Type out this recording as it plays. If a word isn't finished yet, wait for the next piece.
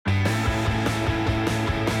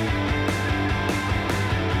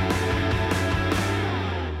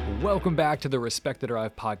Welcome back to the Respect the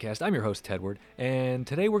Drive podcast. I'm your host, Tedward, and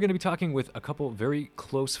today we're going to be talking with a couple very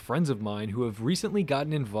close friends of mine who have recently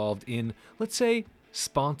gotten involved in, let's say,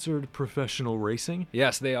 sponsored professional racing.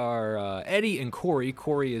 Yes, they are Eddie and Corey.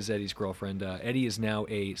 Corey is Eddie's girlfriend. Eddie is now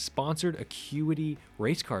a sponsored Acuity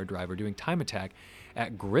race car driver doing time attack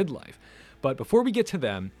at Grid Life. But before we get to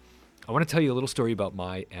them, I want to tell you a little story about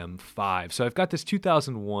my M5. So I've got this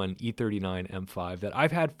 2001 E39 M5 that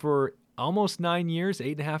I've had for almost 9 years,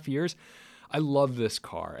 8.5 years. I love this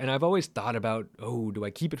car. And I've always thought about, do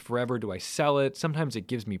I keep it forever? Do I sell it? Sometimes it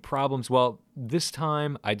gives me problems. Well, this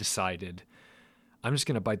time I decided I'm just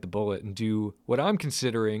going to bite the bullet and do what I'm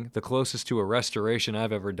considering the closest to a restoration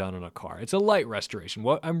I've ever done on a car. It's a light restoration.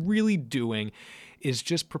 What I'm really doing is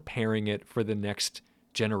just preparing it for the next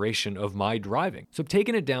generation of my driving. So I've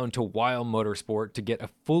taken it down to Weil Motorsport to get a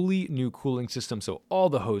fully new cooling system. So all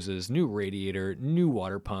the hoses, new radiator, new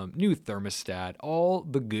water pump, new thermostat, all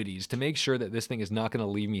the goodies to make sure that this thing is not going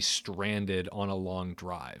to leave me stranded on a long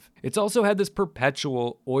drive. It's also had this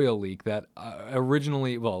perpetual oil leak that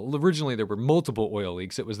originally there were multiple oil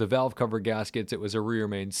leaks. It was the valve cover gaskets, it was a rear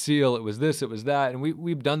main seal, it was this, it was that. And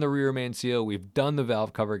we've done the rear main seal, we've done the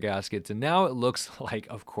valve cover gaskets, and now it looks like,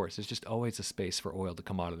 of course, there's just always a space for oil to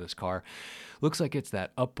come out of this car. Looks like it's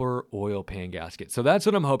that upper oil pan gasket. So that's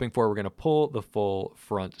what I'm hoping for. We're going to pull the full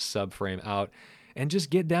front subframe out and just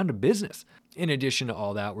get down to business. In addition to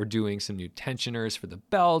all that, we're doing some new tensioners for the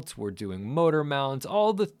belts. We're doing motor mounts,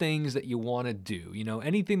 all the things that you want to do. You know,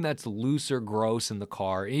 anything that's loose or gross in the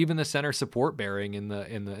car, even the center support bearing in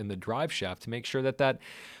the drive shaft to make sure that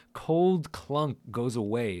cold clunk goes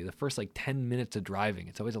away the first 10 minutes of driving.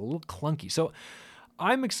 It's always a little clunky. So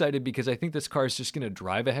I'm excited because I think this car is just going to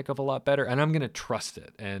drive a heck of a lot better, and I'm going to trust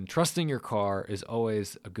it. And trusting your car is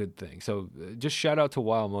always a good thing. So just shout out to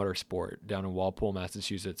Weil Motorsport down in Walpole,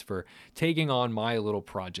 Massachusetts for taking on my little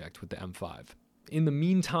project with the M5. In the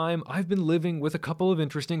meantime, I've been living with a couple of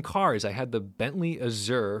interesting cars. I had the Bentley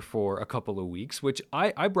Azure for a couple of weeks, which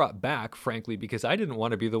I brought back, frankly, because I didn't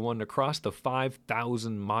want to be the one to cross the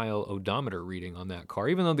 5,000 mile odometer reading on that car,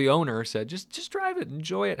 even though the owner said, just drive it,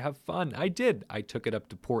 enjoy it, have fun. I did. I took it up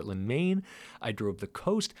to Portland, Maine. I drove the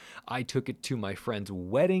coast. I took it to my friend's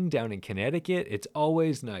wedding down in Connecticut. It's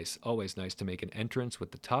always nice to make an entrance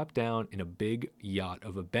with the top down in a big yacht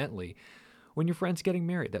of a Bentley when your friend's getting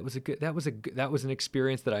married. That was an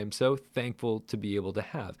experience that I'm so thankful to be able to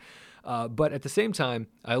have. But at the same time,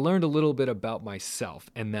 I learned a little bit about myself,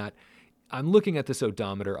 and that I'm looking at this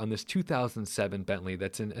odometer on this 2007 Bentley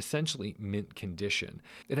that's in essentially mint condition.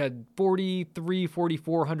 It had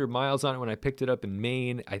 4,400 miles on it when I picked it up in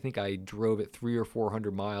Maine. I think I drove it 300 or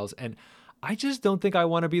 400 miles, and I just don't think I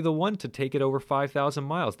want to be the one to take it over 5,000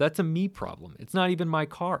 miles. That's a me problem. It's not even my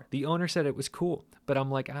car. The owner said it was cool, but I'm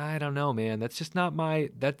like, I don't know, man. That's just not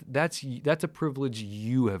that's a privilege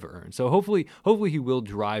you have earned. So hopefully he will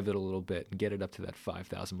drive it a little bit and get it up to that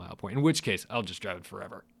 5,000 mile point, in which case I'll just drive it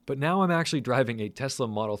forever. But now I'm actually driving a Tesla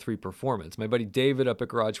Model 3 Performance. My buddy David up at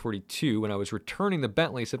Garage 42, when I was returning the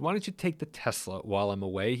Bentley, said, why don't you take the Tesla while I'm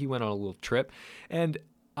away? He went on a little trip, and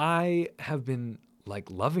I have been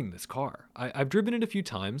loving this car. I've driven it a few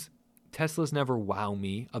times. Teslas never wow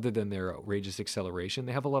me other than their outrageous acceleration.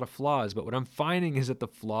 They have a lot of flaws, but what I'm finding is that the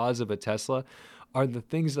flaws of a Tesla are the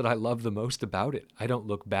things that I love the most about it. I don't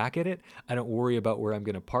look back at it. I don't worry about where I'm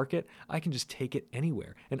going to park it. I can just take it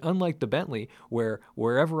anywhere. And unlike the Bentley, where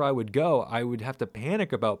wherever I would go, I would have to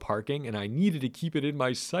panic about parking, and I needed to keep it in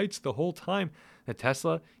my sights the whole time. The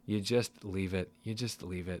Tesla, you just leave it.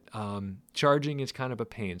 Charging is kind of a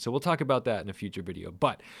pain. So we'll talk about that in a future video.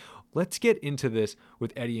 But let's get into this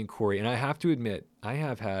with Eddie and Corey. And I have to admit, I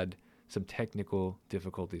have had some technical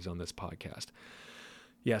difficulties on this podcast.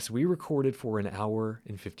 Yes, we recorded for an hour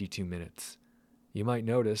and 52 minutes. You might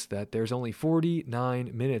notice that there's only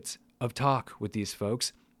 49 minutes of talk with these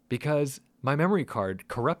folks because my memory card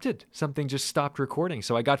corrupted. Something just stopped recording.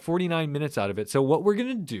 So I got 49 minutes out of it. So what we're going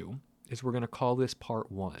to do is we're going to call this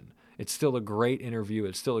part one. It's still a great interview.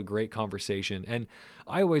 It's still a great conversation. And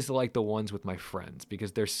I always like the ones with my friends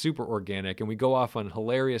because they're super organic and we go off on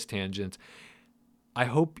hilarious tangents. I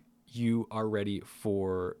hope you are ready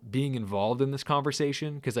for being involved in this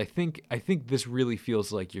conversation, because I think this really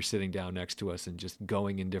feels like you're sitting down next to us and just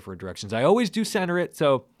going in different directions. I always do center it,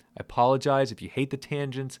 so I apologize if you hate the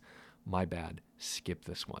tangents. My bad. Skip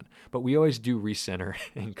this one. But we always do recenter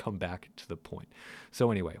and come back to the point. So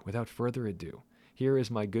anyway, without further ado, here is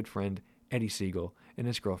my good friend Eddie Siegel and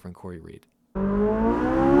his girlfriend Corey Reed.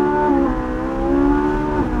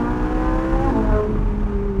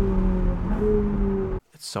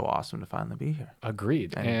 It's so awesome to finally be here.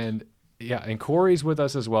 Agreed. And Yeah, and Corey's with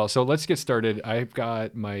us as well. So let's get started. I've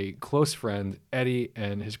got my close friend, Eddie,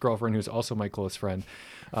 and his girlfriend, who's also my close friend,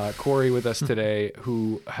 Corey, with us today,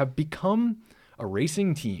 who have become a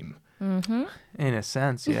racing team. Mm-hmm. In a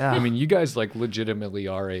sense, yeah. I mean, you guys like legitimately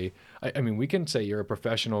are I mean, we can say you're a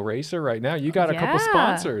professional racer right now. You got a couple Yeah.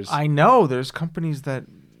 sponsors. I know there's companies that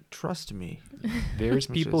trust me. There's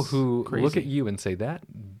Which people is who look crazy. at you and say, that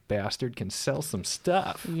bastard can sell some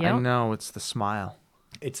stuff. I Yep. know, it's the smile.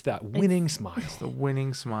 It's that winning smile. It's the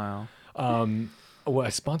winning smile.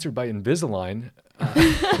 Sponsored by Invisalign.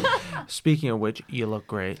 Speaking of which, you look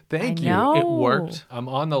great. Thank I you. know. It worked. I'm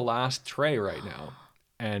on the last tray right now.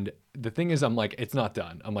 And the thing is, I'm like, it's not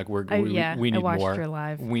done. I'm like, we yeah, need I watched more. your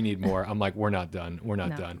live. We need more. I'm like, we're not done. We're not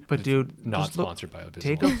No. done. But It's dude, not just look- sponsored by Invisalign.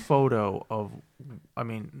 Take a photo of, I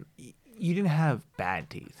mean, you didn't have bad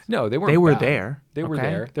teeth. No, they weren't. They were bad. there. They were okay?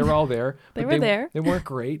 there. They were all there. They but were there. They weren't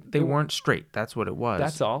great. They weren't straight. That's what it was.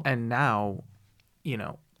 That's all. And now,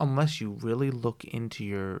 unless you really look into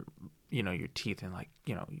your teeth and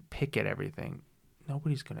you pick at everything,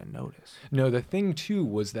 nobody's going to notice. No, the thing too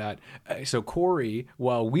was that so Corey,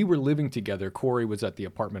 while we were living together, Corey was at the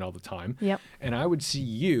apartment all the time. Yep. And I would see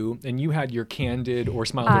you, and you had your Candid or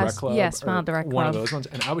Smile Direct Club. yeah, or Smile Direct one of Club. those ones.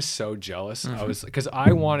 And I was so jealous. I was because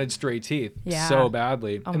I wanted straight teeth Yeah. so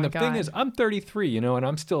badly. Oh and my the thing God. is, I'm 33, and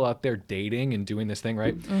I'm still out there dating and doing this thing,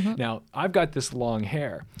 right? Mm-hmm. Now I've got this long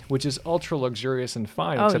hair, which is ultra luxurious and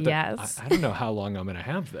fine. Oh, except that yes. I don't know how long I'm going to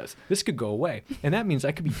have this. This could go away, and that means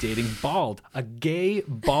I could be dating bald, a gay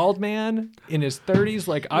bald man in his 30s.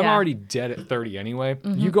 Like I'm Yeah. already dead at 30 anyway.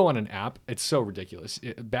 You go on an app, it's so ridiculous.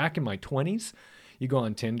 Back in my 20s, you go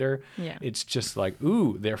on Tinder, Yeah. it's just like,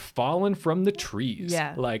 ooh, they're falling from the trees.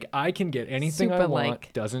 Yeah. Like I can get anything I Super want.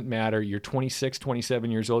 like. Doesn't matter. You're 26,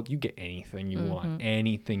 27 years old. You get anything you want.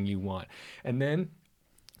 Anything you want. And then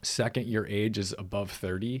second your age is above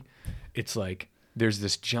 30, it's like there's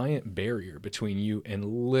this giant barrier between you and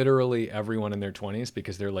literally everyone in their 20s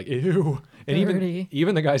because they're like, ew. And 30.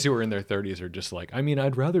 even the guys who are in their 30s are just like, I mean,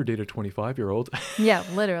 I'd rather date a 25-year-old. Yeah,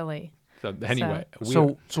 literally. So anyway,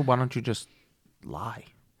 So why don't you just lie?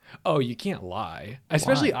 oh, you can't lie.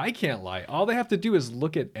 Especially I can't lie. All they have to do is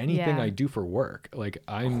look at anything Yeah. I do for work. Like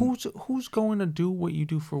Who's going to do what you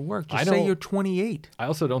do for work? I Just say don't- you're 28. I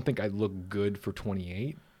also don't think I look good for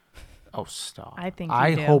 28. Oh, stop. I think you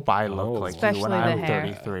I do. hope I look Oh. like you Especially when the I'm hair.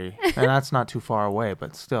 33. And that's not too far away,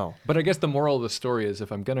 but still. But I guess the moral of the story is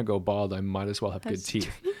if I'm going to go bald, I might as well have good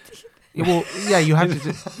teeth. Well, yeah, you have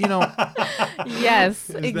to, Yes,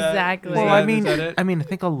 that- exactly. is Well, that- I mean, is that it? I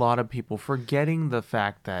think a lot of people forgetting the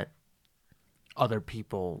fact that other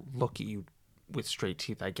people look at you with straight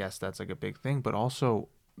teeth. I guess that's like a big thing. But also,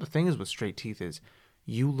 the thing is with straight teeth is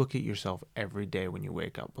you look at yourself every day when you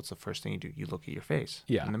wake up. What's the first thing you do? You look at your face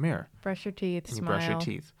Yeah. in the mirror brush your teeth, and you smile. brush your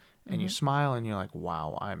teeth and you smile and you're like,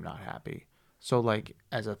 wow, I'm not happy. So like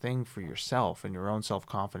as a thing for yourself and your own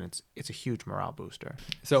self-confidence, it's a huge morale booster.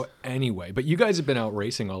 So anyway, but you guys have been out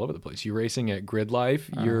racing all over the place. You're racing at Grid Life.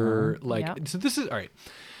 You're like, Yep. so this is all right.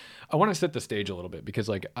 I want to set the stage a little bit because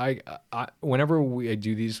like I whenever I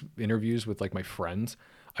do these interviews with like my friends,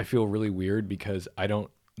 I feel really weird because I don't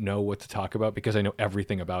know what to talk about because I know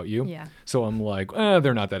everything about you. Yeah. So I'm like,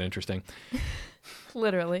 they're not that interesting.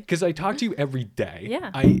 Literally. Because I talk to you every day.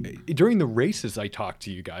 Yeah. During the races, I talk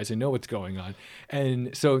to you guys. I know what's going on,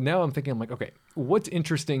 and so now I'm thinking, I'm like, okay, what's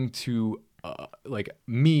interesting to like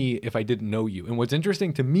me if I didn't know you, and what's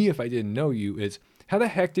interesting to me if I didn't know you is how the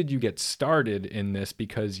heck did you get started in this?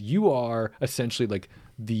 Because you are essentially like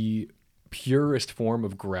the purest form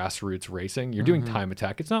of grassroots racing. You're doing time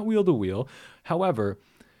attack. It's not wheel to wheel. However,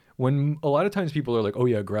 when a lot of times people are like, oh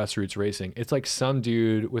yeah, grassroots racing, it's like some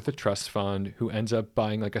dude with a trust fund who ends up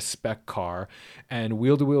buying like a spec car and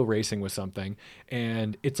wheel to wheel racing with something.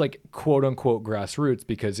 And it's like quote unquote grassroots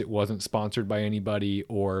because it wasn't sponsored by anybody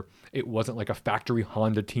or it wasn't like a factory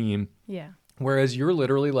Honda team. Yeah. Whereas you're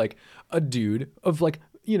literally like a dude of like,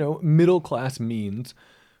 middle class means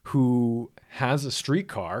who has a street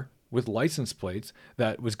car with license plates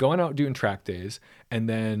that was going out doing track days and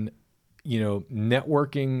then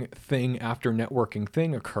networking thing after networking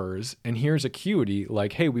thing occurs. And here's acuity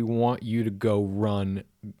like, hey, we want you to go run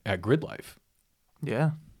at Grid Life.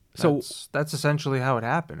 Yeah. So that's essentially how it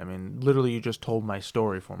happened. I mean, literally, you just told my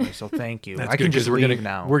story for me, so thank you. that's I good can 'cause just we're leave gonna,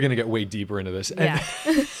 now. We're going to get way deeper into this. And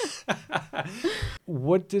Yeah.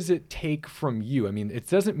 what does it take from you? I mean, it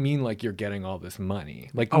doesn't mean like you're getting all this money.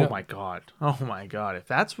 Like, Oh no- my god! Oh my god! If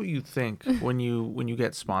that's what you think when you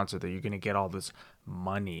get sponsored, that you're gonna get all this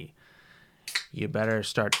money, you better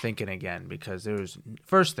start thinking again because there's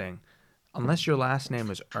first thing, unless your last name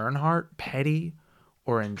is Earnhardt, Petty,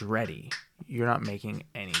 or Andretti, you're not making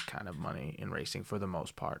any kind of money in racing for the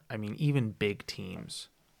most part. I mean, even big teams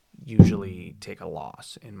usually take a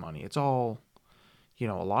loss in money. It's all, a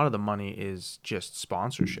lot of the money is just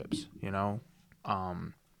sponsorships,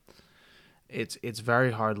 It's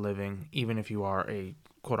very hard living, even if you are a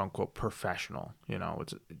quote unquote professional.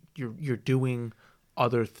 You're doing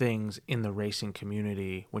other things in the racing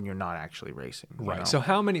community when you're not actually racing. Right. So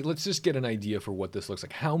how many, let's just get an idea for what this looks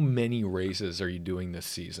like. How many races are you doing this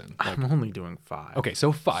season? I'm only doing 5. Okay,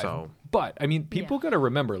 so 5. But I mean, people got to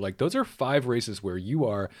remember, like, those are 5 races where you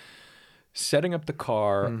are setting up the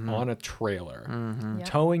car on a trailer,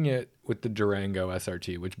 towing it with the Durango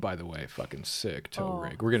SRT, which, by the way, fucking sick tow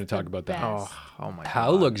rig. We're going to talk about that. Oh my God.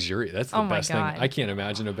 How luxurious. That's the best thing. God. I can't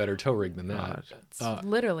imagine a better tow rig than that. It's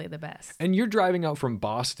literally the best. And you're driving out from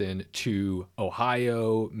Boston to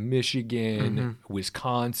Ohio, Michigan,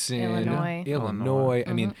 Wisconsin, Illinois.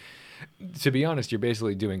 I mean, to be honest, you're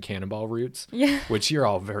basically doing cannonball routes, which you're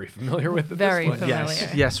all very familiar with. Very familiar.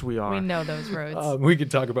 Yes, we are. We know those roads. We could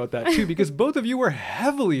talk about that too, because both of you were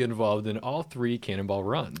heavily involved in all 3 cannonball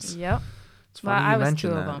runs. Yep. It's funny I you was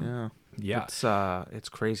mentioned 2 of that. them. Yeah. It's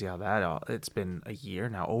crazy how it's been a year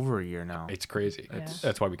now, over a year now. It's crazy. Yeah.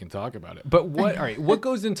 That's why we can talk about it. But all right, what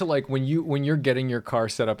goes into, like, when you're getting your car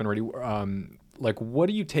set up and ready, like, what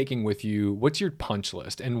are you taking with you? What's your punch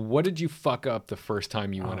list? And what did you fuck up the first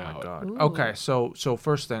time you went out? God. Ooh. Okay, so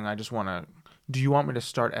first thing, I just want to. Do you want me to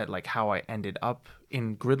start at like how I ended up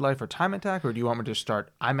in Grid Life or Time Attack, or do you want me to start?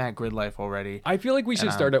 I'm at Grid Life already. I feel like we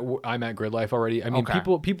should start at I'm at Grid Life already. I mean,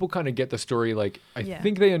 people kind of get the story. Like, I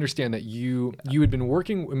think they understand that you had been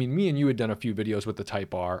working. I mean, me and you had done a few videos with the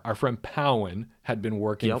Type R. Our friend Powen had been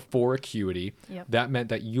working for Acuity. Yep. That meant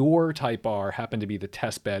that your Type R happened to be the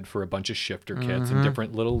test bed for a bunch of shifter kits and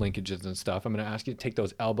different little linkages and stuff. I'm going to ask you to take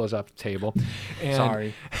those elbows off the table. And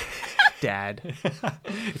Sorry, Dad.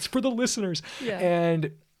 It's for the listeners. Yeah.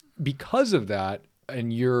 And because of that,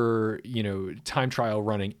 and your time trial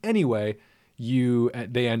running anyway,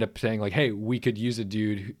 they end up saying, like, hey, we could use a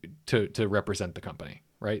dude to represent the company,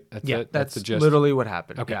 right? That's the gist. Literally what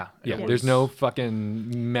happened. Okay. Yeah. There's no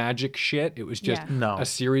fucking magic shit. It was just a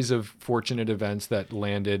series of fortunate events that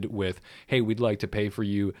landed with, hey, we'd like to pay for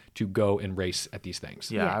you to go and race at these things.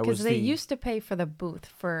 Yeah, because they used to pay for the booth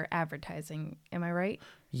for advertising. Am I right?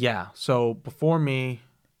 Yeah. So before me,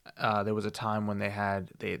 there was a time when they had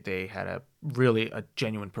a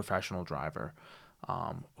genuine professional driver,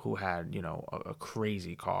 who had a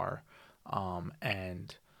crazy car,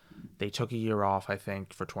 and they took a year off, I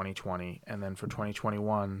think, for 2020, and then for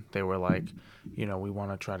 2021 they were like, we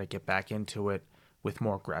want to try to get back into it with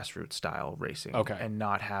more grassroots style racing, and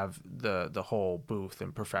not have the whole booth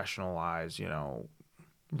and professionalize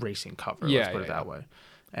racing cover. Let's put it that way.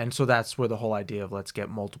 And so that's where the whole idea of let's get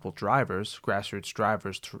multiple drivers, grassroots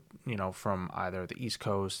drivers, from either the East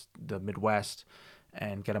Coast, the Midwest,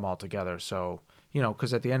 and get them all together. So,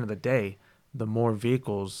 because at the end of the day, the more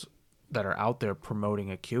vehicles that are out there promoting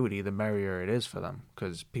Acuity, the merrier it is for them,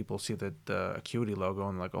 because people see the Acuity logo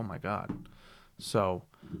and like, oh my God. So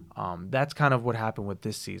that's kind of what happened with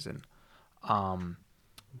this season.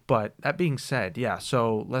 But that being said,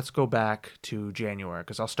 so let's go back to January,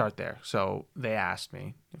 because I'll start there. So they asked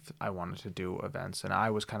me if I wanted to do events, and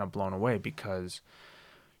I was kind of blown away because,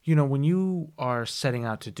 when you are setting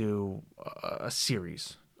out to do a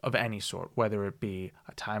series of any sort, whether it be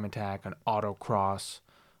a Time Attack, an autocross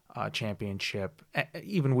championship,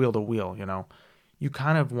 even wheel to wheel, you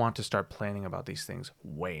kind of want to start planning about these things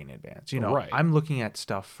way in advance. Right. I'm looking at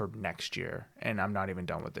stuff for next year, and I'm not even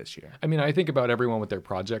done with this year. I mean, I think about everyone with their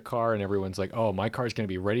project car, and everyone's like, oh, my car's going to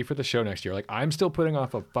be ready for the show next year. Like, I'm still putting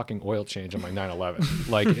off a fucking oil change on my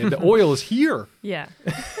 911. Like, the oil is here. Yeah.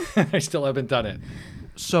 I still haven't done it.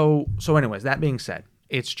 So anyways, that being said,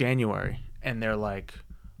 it's January, and they're like,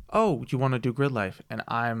 oh, you want to do Grid Life? And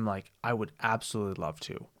I'm like, I would absolutely love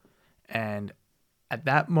to. And at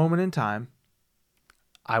that moment in time,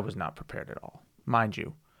 I was not prepared at all. Mind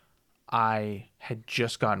you, I had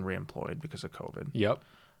just gotten reemployed because of COVID. Yep.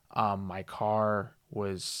 My car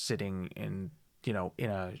was sitting in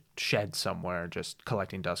a shed somewhere just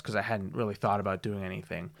collecting dust because I hadn't really thought about doing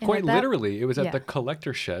anything. And Quite literally, it was at the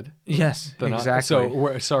collector shed. Yes, exactly.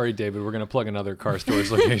 So, sorry, David, we're going to plug another car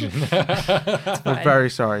storage location. We're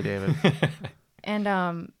very sorry, David. And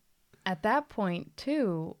at that point,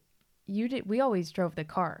 too, we always drove the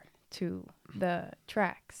car to the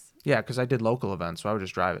tracks. Yeah, because I did local events, so I would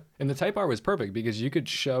just drive it. And the Type R was perfect because you could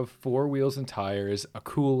shove 4 wheels and tires, a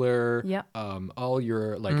cooler, all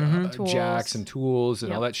your jacks and tools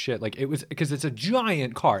and all that shit. Like, it was because it's a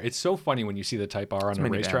giant car. It's so funny when you see the Type R on a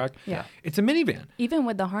racetrack. Yeah, it's a minivan. Even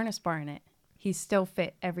with the harness bar in it. he still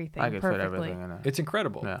fit everything I could perfectly. fit everything in it. It's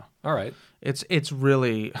incredible. Yeah. All right. It's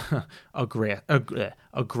really a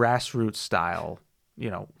grassroots style,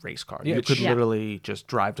 race car. Yeah, You could Yeah. literally just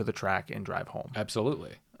drive to the track and drive home.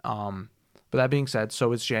 Absolutely. But that being said,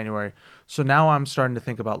 so it's January. So now I'm starting to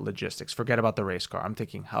think about logistics. Forget about the race car. I'm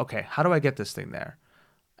thinking, okay, how do I get this thing there?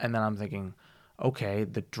 And then I'm thinking, okay,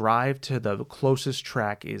 the drive to the closest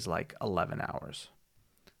track is like 11 hours.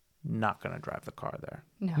 Not going to drive the car there.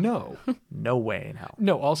 No. No way in hell.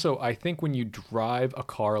 No, also, I think when you drive a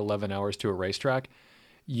car 11 hours to a racetrack,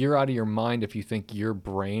 you're out of your mind if you think your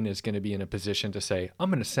brain is going to be in a position to say,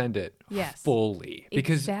 I'm going to send it Yes. fully.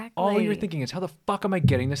 Because all you're Exactly. thinking is, how the fuck am I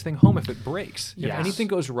getting this thing home if it breaks? If Yes. anything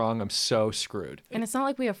goes wrong, I'm so screwed. And it's not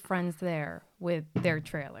like we have friends there with their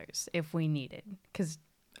trailers if we needed. Because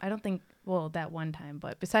I don't think, well, that one time,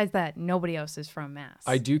 but besides that, nobody else is from Mass.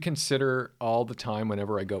 I do consider all the time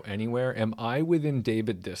whenever I go anywhere, am I within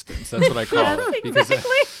David distance? That's what I call it. Because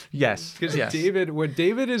Yes. Because yes.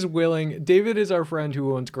 David is willing. David is our friend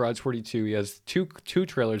who owns Garage 42. He has two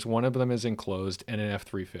trailers. One of them is enclosed and an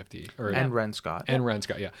F350 And Ren Scott. and Ren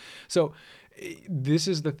Scott. Yeah. So this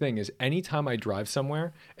is the thing: is anytime I drive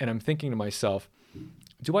somewhere and I'm thinking to myself,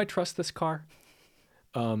 do I trust this car?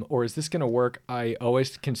 Or is this going to work? I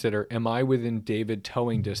always consider, am I within David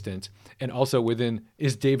towing distance? And also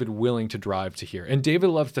is David willing to drive to here? And David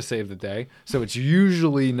loves to save the day. So it's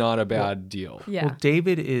usually not a bad deal. Yeah. Well,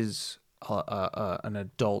 David is an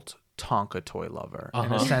adult Tonka toy lover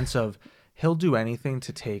in a sense of he'll do anything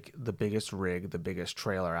to take the biggest rig, the biggest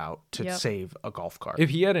trailer out to Yep. save a golf cart. If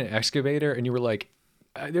he had an excavator and you were like,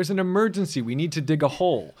 there's an emergency, we need to dig a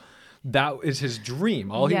hole. That is his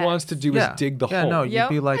dream. All he Yes. wants to do is dig the hole. No, you'd Yep.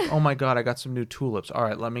 be like, oh my God, I got some new tulips. All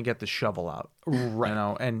right, let me get the shovel out.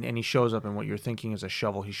 Right. And he shows up and what you're thinking is a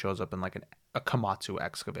shovel. He shows up in like a Komatsu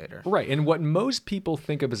excavator. Right. And what most people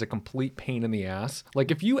think of as a complete pain in the ass,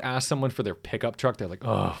 like if you ask someone for their pickup truck, they're like,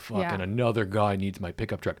 oh, fucking Yeah. another guy needs my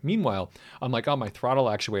pickup truck. Meanwhile, I'm like, oh, my throttle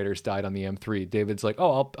actuators died on the M3. David's like,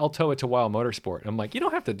 oh, I'll tow it to Wild Motorsport. I'm like, you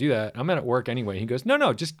don't have to do that. I'm at work anyway. He goes,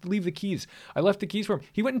 no, just leave the keys. I left the keys for him.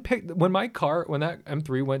 He went and picked, when that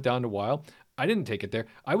M3 went down to Wild, I didn't take it there.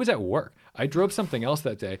 I was at work. I drove something else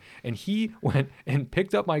that day, and he went and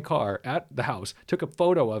picked up my car at the house, took a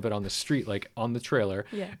photo of it on the street, like on the trailer,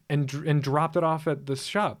 Yeah. and dropped it off at the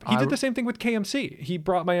shop. He did the same thing with KMC. He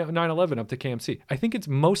brought my 911 up to KMC. I think it's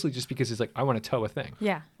mostly just because he's like, I want to tow a thing.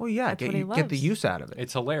 Yeah. Well, yeah, That's what he get the loves. use out of it.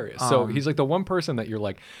 It's hilarious. So he's like the one person that you're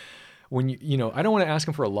like, when I don't want to ask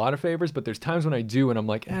him for a lot of favors, but there's times when I do, and I'm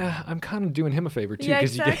like, I'm kind of doing him a favor too, Yeah,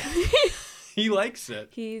 because exactly. he likes it.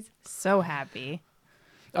 He's so happy.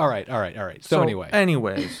 All right. So anyway.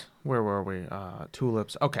 Anyways, where were we?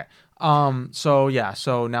 Tulips. Okay. So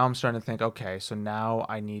now I'm starting to think, okay, so now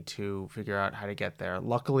I need to figure out how to get there.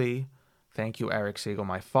 Luckily, thank you, Eric Siegel.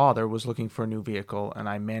 My father was looking for a new vehicle, and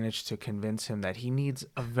I managed to convince him that he needs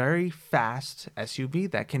a very fast SUV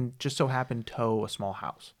that can just so happen tow a small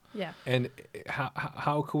house. Yeah. And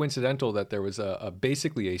how coincidental that there was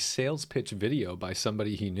basically a sales pitch video by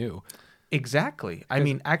somebody he knew. Exactly. I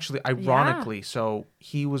mean, actually, ironically, so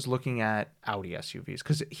he was looking at Audi SUVs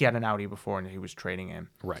because he had an Audi before and he was trading in.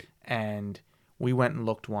 Right. And we went and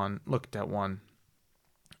looked at one,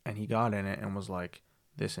 and he got in it and was like,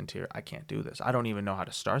 "This interior, I can't do this. I don't even know how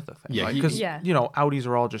to start the thing." Yeah, Because Yeah. Audis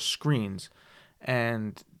are all just screens,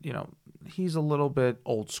 and he's a little bit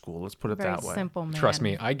old school. Let's put it Very that way. simple man. Trust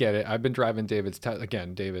me, I get it. I've been driving David.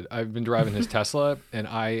 I've been driving his Tesla, and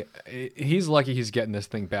he's lucky he's getting this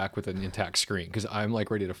thing back with an intact screen because I'm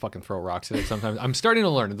like ready to fucking throw rocks at it sometimes. I'm starting to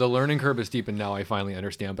learn. The learning curve is steep, and now I finally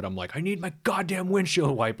understand. But I'm like, I need my goddamn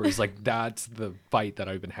windshield wipers. Like that's the fight that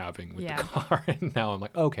I've been having with Yeah. the car. And now I'm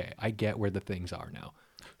like, okay, I get where the things are now.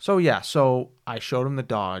 So I showed him the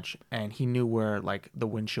Dodge, and he knew where like the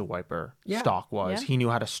windshield wiper stock was. Yeah. He knew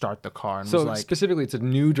how to start the car, and So was like, specifically, it's a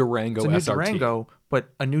new Durango "It's a new SRT. Durango, but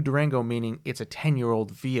a new Durango meaning it's a 10-year-old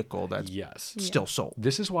vehicle that's Yes. still sold."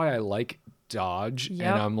 This is why I like Dodge, Yep.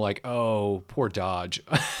 and I'm like, oh, poor Dodge.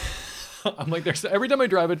 I'm like, every time I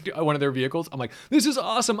drive one of their vehicles, I'm like, this is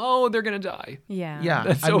awesome. Oh, they're gonna die. Yeah. Yeah,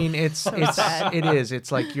 That's so- I mean, it's sad. it is.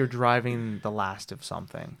 It's like you're driving the last of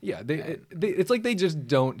something. Yeah, it's like they just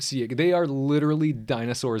don't see it. They are literally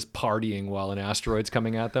dinosaurs partying while an asteroid's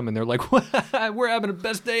coming at them, and they're like, we're having the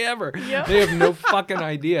best day ever. Yep. They have no fucking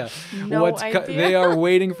idea. No idea. They are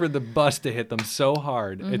waiting for the bus to hit them so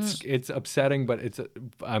hard. It's upsetting, but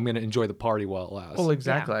I'm gonna enjoy the party while it lasts. Well,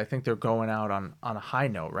 exactly. I think they're going out on a high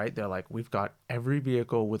note, right? They're like, we've got every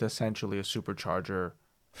vehicle with essentially a supercharger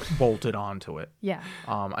bolted onto it. Yeah.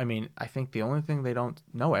 I mean, I think the only thing they don't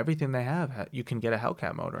know, everything they have, you can get a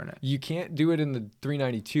Hellcat motor in it. You can't do it in the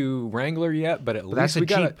 392 Wrangler yet, but at least that's a we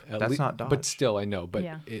got Jeep. That's not Dodge. But still, I know. But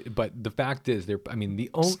Yeah. but the fact is, the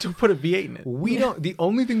only Still put a V8 in it. the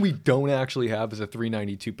only thing we don't actually have is a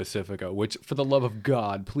 392 Pacifica. Which, for the love of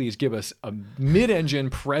God, please give us a mid-engine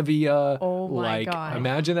Previa. Oh my God.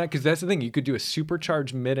 Imagine that, because that's the thing. You could do a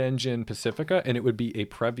supercharged mid-engine Pacifica, and it would be a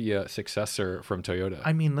Previa successor from Toyota.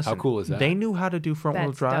 I mean, listen. how cool is that? They knew how to do front-wheel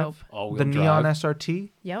That's drive. dope. All-wheel The Neon drive.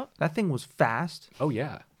 SRT, Yep. that thing was fast. Oh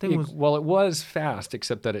yeah. Thing was- Well, it was fast,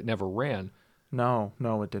 except that it never ran. No,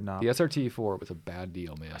 it did not. The SRT4 was a bad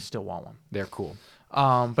deal, man. I still want one. They're cool.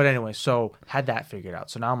 But anyway, so had that figured out.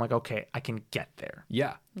 So now I'm like, okay, I can get there.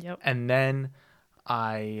 Yeah. Yep. And then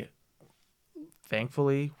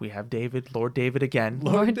thankfully, we have Lord David again.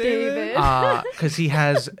 Lord David. Because he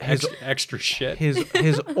has his Extra shit.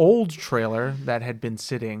 his old trailer that had been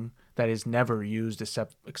sitting that is never used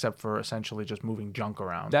except for essentially just moving junk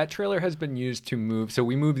around. That trailer has been used to move. So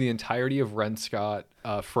we moved the entirety of Renscott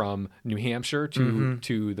from New Hampshire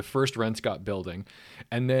to the first Renscott building,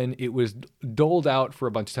 and then it was doled out for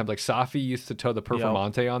a bunch of times. Like Safi used to tow the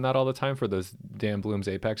Performante on that all the time for those Dan Bloom's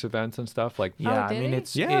Apex events and stuff. Like yeah, did I mean he?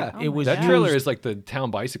 it's yeah, it was that used, trailer is like the town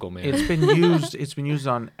bicycle, man. It's been used. It's been used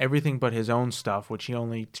on everything but his own stuff, which he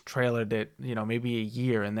only trailered it, maybe a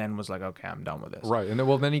year, and then was like, okay, I'm done with this. Right, and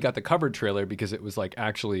then he got the covered trailer because it was like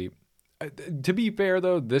actually. To be fair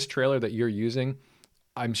though, this trailer that you're using,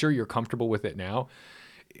 I'm sure you're comfortable with it now.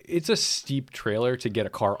 It's a steep trailer to get a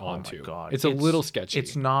car onto. Oh my God. It's a little sketchy.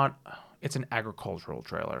 It's not. It's an agricultural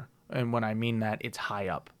trailer, and when I mean that, it's high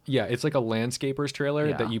up. Yeah, it's like a landscaper's trailer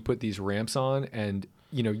Yeah. that you put these ramps on, and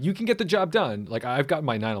you can get the job done. Like I've got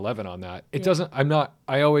my 911 on that. It doesn't.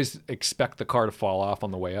 I always expect the car to fall off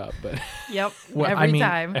on the way up, but Yep. Well, I Every mean,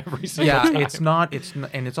 time. every single Yeah, time. it's not.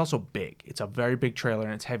 And it's also big. It's a very big trailer,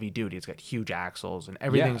 and it's heavy duty. It's got huge axles, and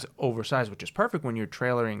everything's oversized, which is perfect when you're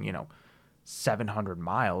trailering, 700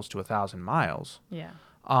 miles to 1,000 miles. Yeah.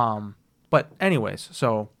 But anyways,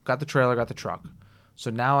 so got the trailer, got the truck. So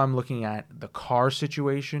now I'm looking at the car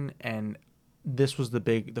situation, and this was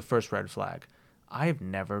the first red flag. I have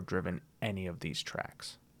never driven any of these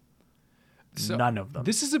tracks. So, None of them.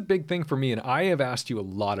 This is a big thing for me, and I have asked you a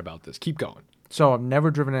lot about this. Keep going. So I've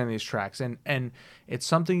never driven any of these tracks, and it's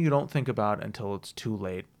something you don't think about until it's too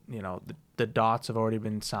late. The dots have already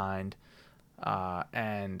been signed,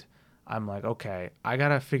 and I'm like, okay, I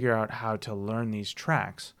gotta figure out how to learn these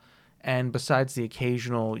tracks. And besides the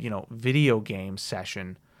occasional, video game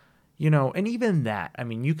session, and even that, I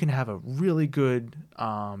mean, you can have a really good,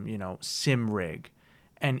 sim rig,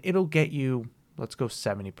 and it'll get you, let's go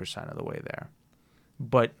 70% of the way there.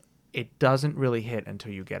 But it doesn't really hit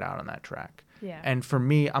until you get out on that track. Yeah. And for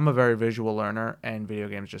me, I'm a very visual learner, and video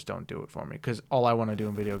games just don't do it for me, because all I want to do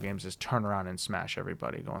in video games is turn around and smash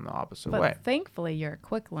everybody going the opposite But way. thankfully, you're a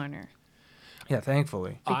quick learner. Yeah,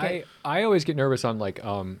 thankfully. I always get nervous on like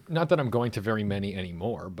not that I'm going to very many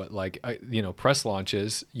anymore, but like press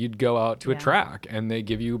launches, you'd go out to a Yeah. track and they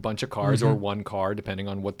give you a bunch of cars or one car depending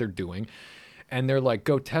on what they're doing, and they're like,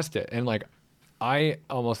 go test it, and like I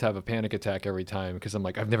almost have a panic attack every time because I'm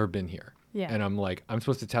like, I've never been here. Yeah. And I'm like, I'm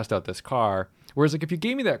supposed to test out this car. Whereas like if you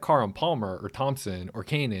gave me that car on Palmer or Thompson or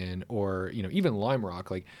Canaan or even Lime Rock,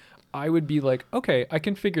 like I would be like, okay, I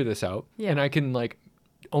can figure this out, Yeah. and I can like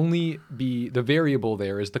only be the variable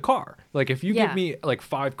there is the car. Like if you Yeah. give me like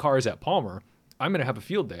 5 cars at Palmer, I'm gonna have a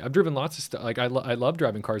field day. I've driven lots of stuff. Like I love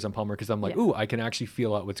driving cars on Palmer because I'm like, Yeah. ooh, I can actually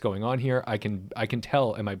feel out what's going on here. I can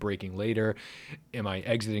tell, am I braking later? Am I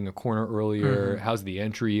exiting a corner earlier? How's the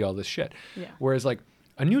entry? All this shit. Yeah. Whereas like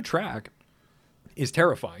a new track is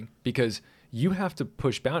terrifying because you have to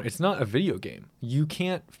push boundaries. It's not a video game. You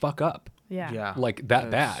can't fuck up Yeah. Yeah. like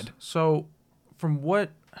that bad. So from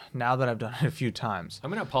now that I've done it a few times, I'm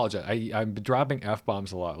gonna apologize. I'm dropping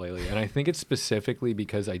F-bombs a lot lately, and I think it's specifically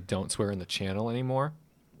because I don't swear in the channel anymore.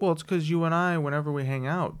 well, it's because you and I, whenever we hang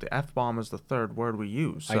out, the F-bomb is the third word we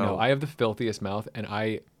use. So I know I have the filthiest mouth, and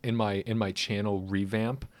in my channel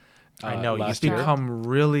revamp. I know you've last year, become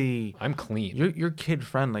really. I'm clean. You're kid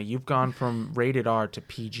friendly. You've gone from rated R to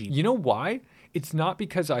PG. You know why? It's not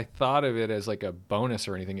because I thought of it as like a bonus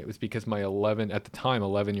or anything. It was because my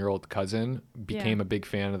 11-year-old cousin became a big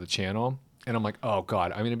fan of the channel. And I'm like, oh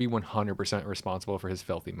God, I'm going to be 100% responsible for his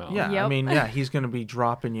filthy mouth. Yeah, I Yep. mean, he's going to be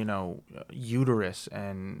dropping, uterus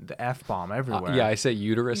and the F-bomb everywhere. Yeah, I say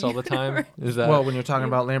uterus all the time. Is that? Well, when you're talking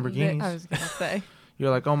about Lamborghinis, I was gonna say. you're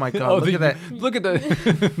like, oh my God, oh, look at that. Look at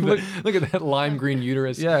the look at that lime green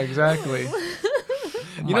uterus. Yeah, exactly.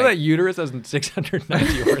 You know that uterus has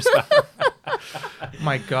 690 horsepower.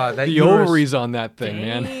 My God, that The uterus, ovaries on that thing,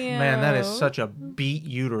 man. man, that is such a beat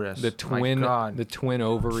uterus. The twin, My God. the twin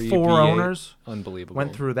ovary. Four V8. owners Unbelievable.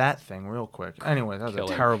 went through that thing real quick. Anyway, that was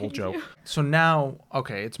Killer. a terrible joke. So now,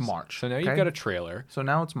 okay, it's March. So now you've okay? got a trailer. So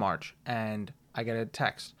now it's March, and I get a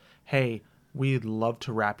text. Hey, we'd love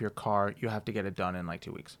to wrap your car. You have to get it done in like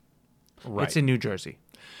 2 weeks. Right. It's in New Jersey.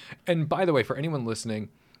 And by the way, for anyone listening,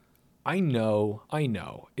 I know,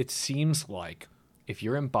 it seems like if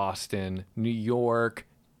you're in Boston, New York,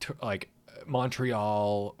 like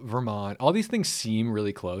Montreal, Vermont, all these things seem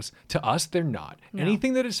really close. To us, they're not. No.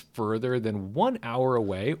 Anything that is further than 1 hour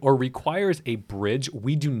away or requires a bridge,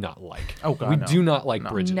 we do not like. Oh, God, we no. do not like No.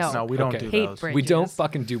 bridges. No, we don't Okay. do Hate those. bridges. We don't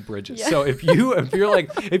fucking do bridges. Yeah. So if you're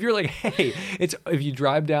like, hey, if you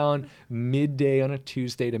drive down midday on a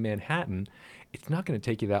Tuesday to Manhattan, it's not going to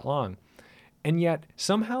take you that long. And yet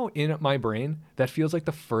somehow in my brain, that feels like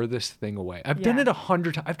the furthest thing away. I've done Yeah. it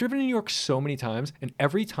 100 times. I've driven to New York so many times, and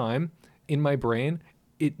every time in my brain,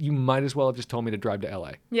 you might as well have just told me to drive to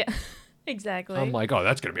LA. Yeah, exactly. I'm like, oh,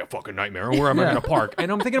 that's going to be a fucking nightmare. Where am I going to park?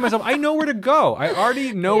 And I'm thinking to myself, I know where to go. I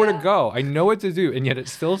already know where to go. I know what to do. And yet it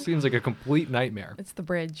still seems like a complete nightmare. it's the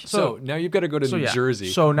bridge. So now you've got to go to New Jersey.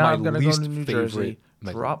 So now my I'm gonna go least to New favorite- Jersey,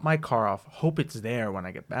 my- drop my car off, hope it's there when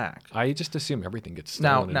I get back. I just assume everything gets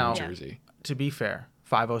Now- stolen in now- New Jersey. To be fair,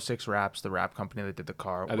 506 Wraps, the wrap company that did the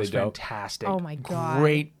car, Are was they dope? fantastic. Oh my God.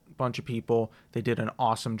 Great bunch of people. They did an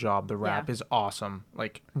awesome job. The wrap Yeah. is awesome.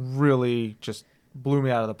 Like really just blew me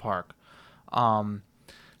out of the park.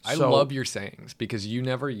 I So- love your sayings because you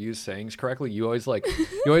never use sayings correctly. You always like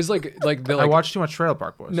the I watched too much Trailer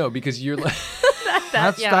Park Boys. No, because you're like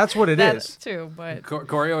That's what it that is. too. But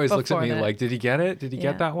Corey always looks at Before me that. like, did he get it? Did he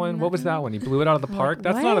get Yeah. that one? What was that one? He blew it out of the park?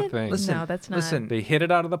 That's not a What? thing. Listen, no, that's not. listen. They hit it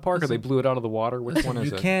out of the park or they blew it out of the water? Which one is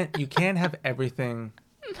You it? can't have everything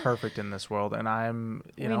perfect in this world, and I'm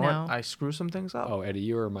you We know know. what? I screw some things up. Oh, Eddie,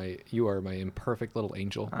 you are my imperfect little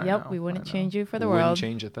angel. I Yep, know, we I wouldn't know. change you for the Wouldn't world.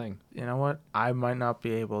 change a thing. You know what? I might not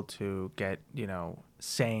be able to get,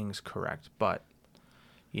 sayings correct, but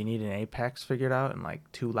you need an apex figured out in like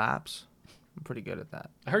 2 laps. I'm pretty good at that.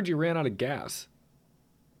 I heard you ran out of gas.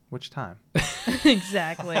 Which time?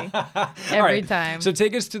 Exactly. All Every right, time. So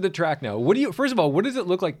take us to the track now. First of all, what does it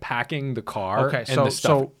look like packing the car Okay, and so the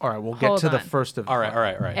stuff? all right, we'll get Hold to the on. first of all right.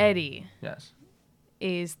 Eddie Yes.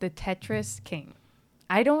 is the Tetris king.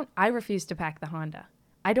 I refuse to pack the Honda.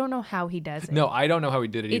 I don't know how he does it. No, I don't know how he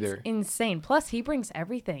did it It's either. insane. Plus, he brings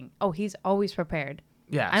everything. Oh, he's always prepared.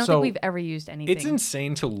 Yeah. I don't so think we've ever used anything. It's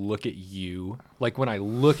insane to look at you. Like when I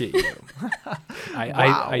look at you,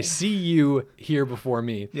 Wow. I see you here before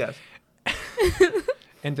me, yes.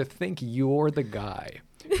 and to think you're the guy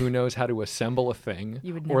who knows how to assemble a thing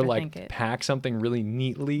You would or never like think it. pack something really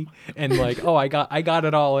neatly and like, oh, I got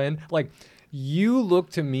it all in. Like you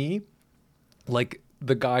look to me like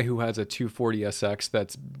the guy who has a 240 SX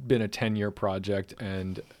that's been a 10-year project.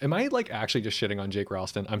 And am I like actually just shitting on Jake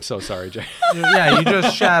Ralston? I'm so sorry, Jake. Yeah, you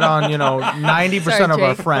just shat on, 90% Sorry, of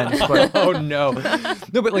our Jake. friends, but Oh no.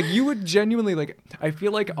 No, but like you would genuinely like I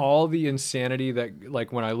feel like all the insanity that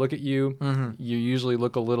like when I look at you, you usually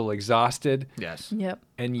look a little exhausted. yes. Yep.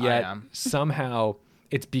 And I yet am. somehow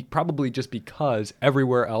it's probably just because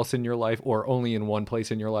everywhere else in your life or only in one place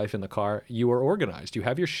in your life in the car, you are organized. You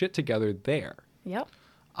have your shit together there. Yep.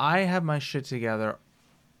 I have my shit together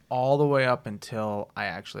all the way up until I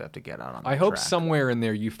actually have to get out on the I hope track. somewhere in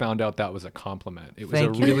there you found out that was a compliment. It was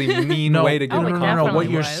Thank a you. really mean No, way to give Oh, a it no. compliment. What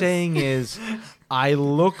definitely you're was. saying is, I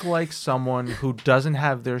look like someone who doesn't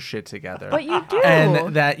have their shit together, But you do.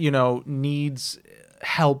 and that needs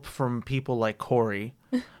help from people like Corey.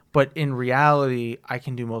 But in reality, I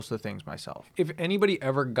can do most of the things myself. If anybody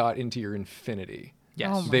ever got into your Infinity, Yes.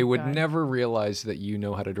 Oh my they would God. never realize that you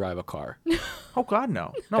know how to drive a car. Oh God,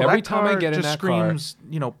 no! No, Every that time I car get in just that car- screams,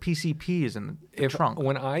 PCP is in the If trunk.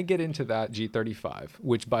 when I get into that G35,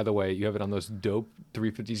 which by the way, you have it on those dope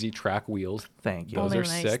 350Z track wheels. Thank you. Those Only are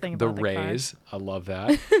nice sick. thing The about the car. Rays, I love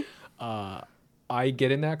that. I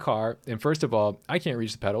get in that car, and first of all, I can't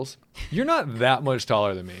reach the pedals. You're not that much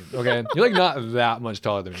taller than me, okay? You're like not that much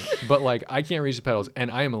taller than me, but like I can't reach the pedals,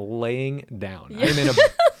 and I am laying down. I am in a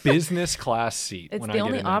business class seat It's when the I get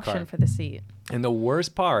only in that option car. for the seat. And the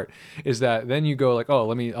worst part is that then you go like, oh,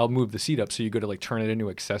 I'll move the seat up. So you go to like turn it into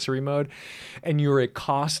accessory mode, and you're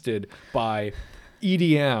accosted by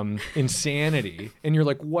EDM insanity, and you're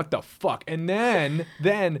like, what the fuck? And then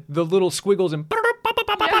the little squiggles and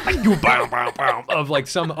of like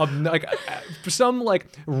some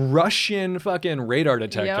Russian fucking radar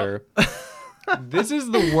detector. This is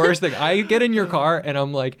the worst thing. I get in your car and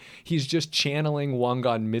I'm like, he's just channeling One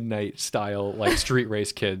Gone Midnight style like street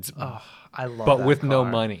race kids, I love but that with no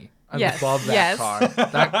car. money. I Yes, love that yes. car.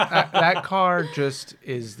 That car just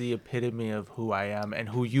is the epitome of who I am and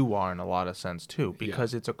who you are in a lot of sense too,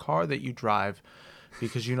 because it's a car that you drive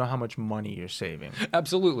because you know how much money you're saving.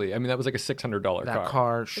 Absolutely. I mean, that was like a $600 That car.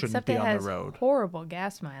 car shouldn't Except be it on has the road. horrible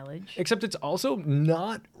gas mileage. Except it's also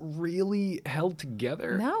not really held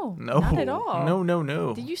together. No, No, not at all.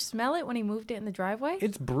 No. Did you smell it when he moved it in the driveway?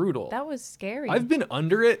 It's brutal. That was scary. I've been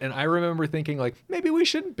under it, and I remember thinking, like, maybe we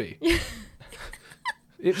shouldn't be.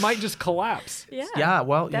 It might just collapse. Yeah.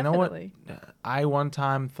 Well, you know what? definitely. I one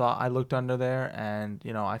time thought I looked under there, and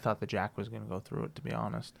I thought the jack was going to go through it. To be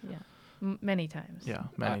honest. Yeah. Many times. Yeah,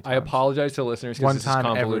 many times. I apologize to listeners One because this is time,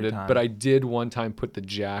 every convoluted, time. but I did one time put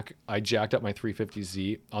I jacked up my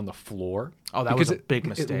 350Z on the floor. Oh, that was because a big It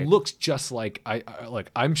mistake. looks just like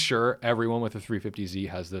I'm sure everyone with a 350Z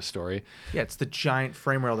has this story. Yeah, it's the giant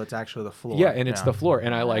frame rail that's actually the floor. Yeah, and it's the floor,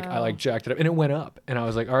 and I Wow. jacked it up, and it went up, and I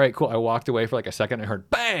was like, all right, cool. I walked away for like a second, and I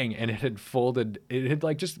heard bang, and it had folded, it had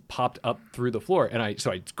like just popped up through the floor, and I was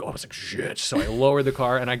like, shit. So I lowered the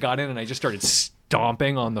car, and I got in, and I just started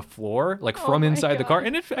stomping on the floor, like from my inside the car, God.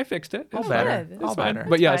 and I fixed it. All It's better. good. It's All fine. better.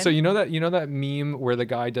 But yeah, That's so fine. you know that meme where the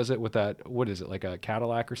guy does it with that, what is it, like a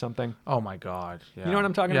Cadillac or something? Oh my God. Yeah. You know what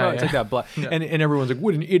I'm talking Yeah, about? It's like that black, and everyone's like,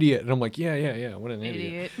 what an idiot, and I'm like, yeah, what an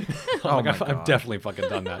idiot. Idiot. I'm Oh like, my I've God. definitely fucking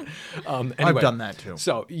done that. I've Anyway, done that too.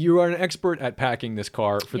 so you are an expert at packing this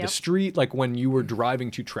car for the Yep. street, like when you were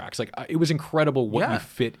driving to tracks. Like it was incredible what Yeah. you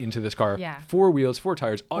fit into this car. Yeah. 4 wheels, 4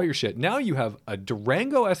 tires, all your shit. Now you have a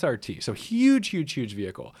Durango SRT, so huge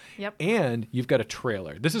vehicle. Yep. And you've got a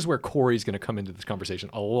trailer. This is where Corey's going to come into this conversation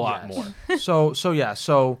a lot Yes. more.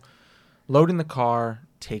 So loading the car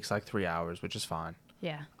takes like 3 hours, which is fine.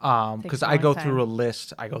 Yeah. Because Takes a I long go time. through a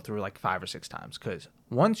list. I go through like 5 or 6 times. Because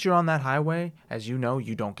once you're on that highway, as you know,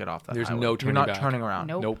 you don't get off that There's highway. no turning You're not back. turning around.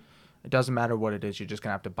 Nope. Nope. It doesn't matter what it is. You're just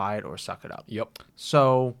gonna have to buy it or suck it up. Yep.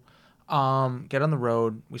 So, get on the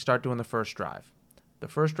road. We start doing the first drive.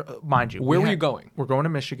 Mind you, Where we were you going? We're going to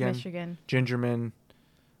Michigan. Michigan. Gingerman.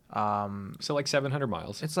 So like 700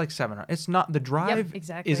 miles. It's like 700. It's not the drive.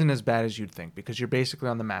 exactly. Isn't as bad as you'd think because you're basically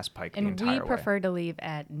on the Mass Pike the And entire we way. prefer to leave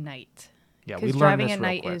at night. Yeah, we Because learned driving this at real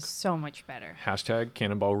night quick. is so much better. Hashtag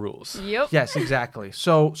Cannonball Rules. Yep. Yes, exactly.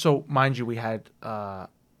 So mind you, we had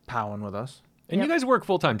Powen with us. And you Yep. guys work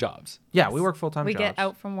full-time jobs. Yeah, we work full time We jobs. get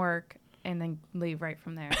out from work and then leave right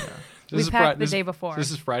from there. This We is pack the this- day before.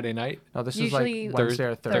 This is Friday night. No, this Usually is like Wednesday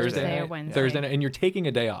or Thursday. Thursday or night. Wednesday. Thursday night, and you're taking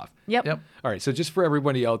a day off. Yep. Yep. All right, so just for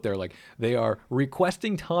everybody out there, like they are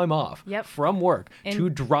requesting time off Yep. from work And- to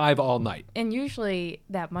drive all night. And usually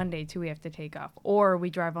that Monday too, we have to take off, or we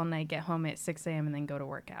drive all night, get home at 6 a.m. and then go to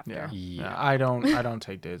work after. Yeah. Yeah. Yeah, I don't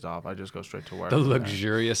take days off. I just go straight to work. The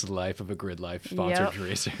luxurious life of a Grid Life sponsored Yep.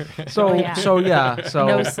 racer. So Oh, yeah. so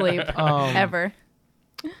No sleep ever.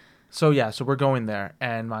 So we're going there,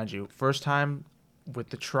 and mind you, first time with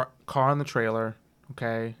the car on the trailer,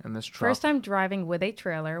 okay, and this truck. First time driving with a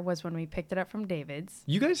trailer was when we picked it up from David's.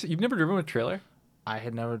 You've never driven a trailer? I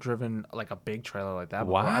had never driven like a big trailer like that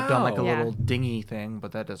before. I've done like a Wow. Yeah. little dinghy thing,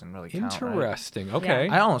 but that doesn't really count. right? Interesting. Okay.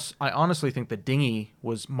 I honestly think the dinghy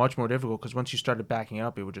was much more difficult because once you started backing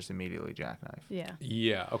up, it would just immediately jackknife. Yeah.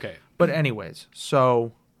 Yeah. Okay. But anyways,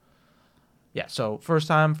 so first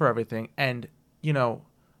time for everything, and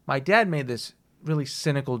my dad made this really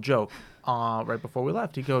cynical joke right before we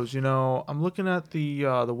left. He goes, I'm looking at the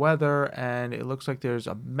weather, and it looks like there's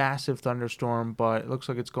a massive thunderstorm, but it looks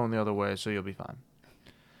like it's going the other way, so you'll be fine.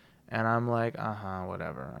 And I'm like,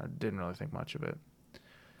 whatever. I didn't really think much of it.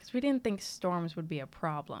 Because we didn't think storms would be a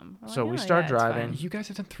problem. We're So like, we "Oh, start yeah, it's driving. fine." You guys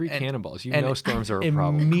have done 3 And- cannonballs. You and know storms are a problem. Come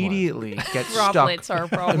on. Immediately get stuck. Droplets are a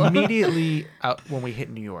problem. Immediately out when we hit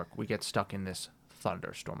New York, we get stuck in this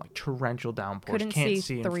thunderstorm, like torrential downpours. Couldn't Can't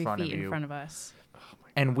see in 3 front feet of you. in front of us.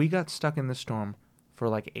 And we got stuck in the storm for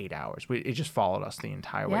like 8 hours. It just followed us the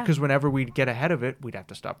entire way. Yeah. Because whenever we'd get ahead of it, we'd have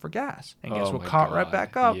to stop for gas. And guess Oh what? my Caught right God.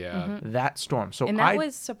 back up. Yeah. That storm. So And that I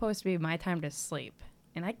was supposed to be my time to sleep.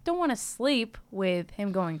 And I don't want to sleep with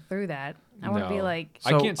him going through that. I want to be No. like,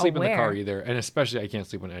 I can't sleep in the car aware. either, and especially I can't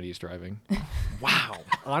sleep when Eddie's driving. Wow.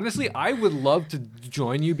 Honestly, I would love to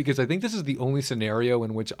join you because I think this is the only scenario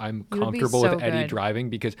in which I'm You would be comfortable so with Eddie good. driving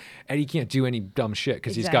because Eddie can't do any dumb shit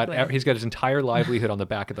because Exactly. he's got his entire livelihood on the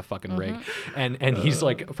back of the fucking rig, and he's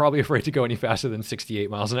like probably afraid to go any faster than 68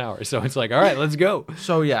 miles an hour. So it's like, all right, let's go.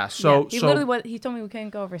 so He literally he told me we couldn't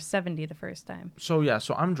go over 70 the first time. so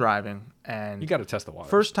I'm driving, and You got to test the water.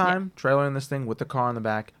 first time trailering this thing with the car on the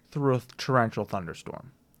back through a torrential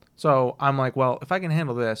thunderstorm. So I'm like, well, if I can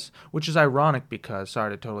handle this, which is ironic because,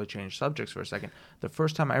 sorry to totally change subjects for a second, the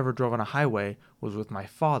first time I ever drove on a highway was with my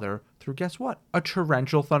father through, guess what? A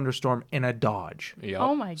torrential thunderstorm in a Dodge. Yep.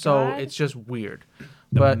 Oh my god. So it's just weird.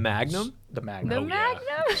 But Magnum? The Magnum. The Oh, yeah.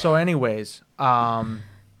 Magnum. So, anyways,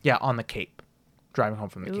 yeah, on the Cape, driving home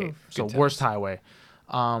from the Cape. Oof. So Good worst times. highway.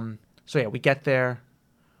 So yeah, we get there,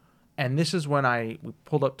 and this is when we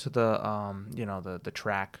pulled up to the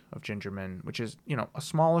track of Gingerman, which is a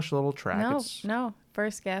smallish little track. No.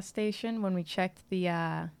 First gas station when we checked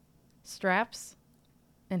the straps,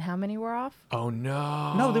 and how many were off? Oh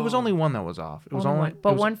no. No, there was only one that was off. It was Only one. it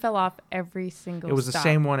But was- one fell off every single. It was the stop.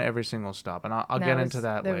 same one every single stop, and I'll And get was- into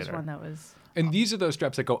that there later. was one that was. And these are those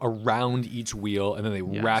straps that go around each wheel, and then they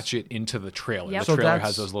Yes. ratchet into the trailer. Yep. The So trailer that's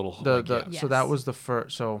has those little. the like, so that Yes. was the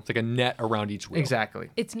first. So It's like a net around each wheel. exactly.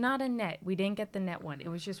 It's not a net. We didn't get the net one. It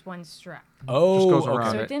was just one strap. Oh, goes okay.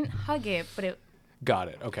 around So it. it didn't hug it, but it. Got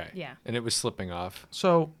it. Okay. Yeah. And it was slipping off.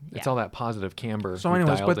 So It's Yeah. all that positive camber. So we've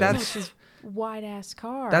anyways, dialed but in. that's- This wide ass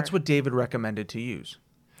car. that's what David recommended to use.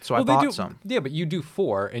 So Well, I they bought do, some. Yeah, but you do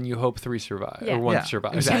 4, and you hope 3 survive, Yeah. or 1 Yeah,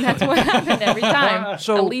 survives. exactly. And that's what happened every time.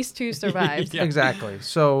 So- At least 2 survived. Yeah. Exactly.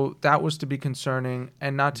 So that was to be concerning,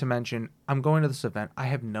 and not to mention, I'm going to this event. I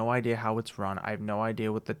have no idea how it's run. I have no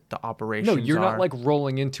idea what the operations No, you're are. not like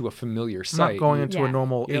rolling into a familiar I'm site. not going into a Yeah.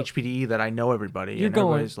 normal Yep. HPDE that I know everybody. You're and going.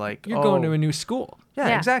 everybody's like, You're going to "Oh." a new school. Yeah,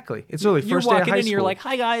 Yeah. exactly. It's literally You're first day of walking high in, and school. you're like,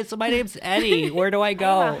 "Hi guys, my name's Eddie. Where do I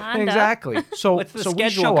go? Honda. exactly. So What's the so we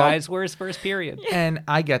schedule, show guys? up, Where's first period?" and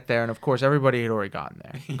I get there, and of course everybody had already gotten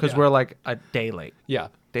there because Yeah. we're like a day late. Yeah.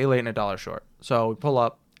 Day late and a dollar short. So we pull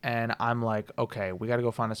up, and I'm like, okay, we got to go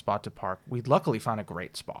find a spot to park. We luckily found a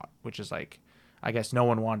great spot, which is like, I guess no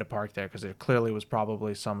one wanted to park there because there clearly was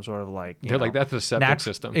probably some sort of like, They're like, "That's the septic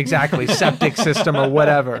system." Exactly, septic system or I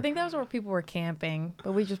whatever. think that was where people were camping,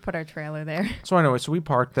 but we just put our trailer there. So anyway, so we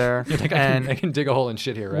parked there, Like, and I can dig a hole and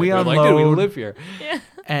shit here, right? we They're like, "Dude, we unload- live here."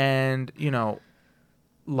 and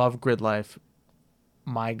love grid life.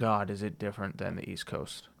 My God, is it different than the East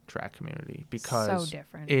Coast track community? Because So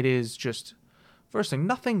different. it is just, first thing,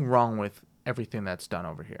 nothing wrong with everything that's done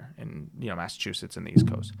over here in Massachusetts and the East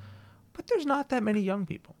Coast, but there's not that many young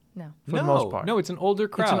people No. for the most part. No, it's an older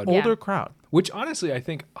it's crowd. an older Yeah. crowd. Which honestly, I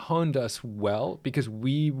think honed us well because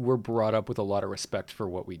we were brought up with a lot of respect for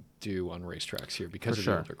what we do on racetracks here because For of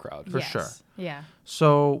sure. the older crowd. For Yes. sure. Yeah.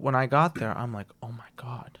 So when I got there, I'm like, oh my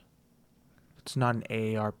God, it's not an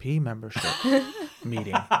AARP membership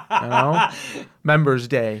meeting, Members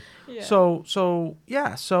Day. Yeah.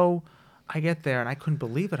 So I get there and I couldn't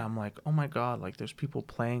believe it. I'm like, oh my God, like there's people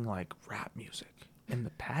playing like rap music in the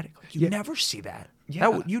paddock. Like, you Yeah. never see that.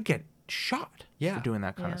 Yeah. You'd get shot Yeah. for doing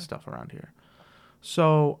that kind of Yeah. stuff around here.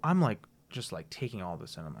 So I'm like, just like taking all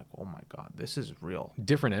this in. I'm like, oh my God, this is real.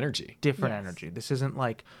 Different energy. Different Yes. energy. This isn't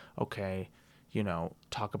like, okay,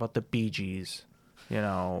 talk about the Bee Gees,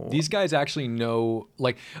 These guys actually know,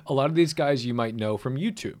 like a lot of these guys you might know from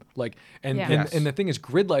YouTube, like, and Yeah. and, Yes. and the thing is,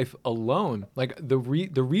 Grid Life alone, like the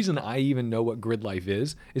reason I even know what Grid Life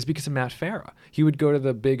is because of Matt Farah. He would go to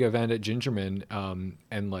the big event at Gingerman,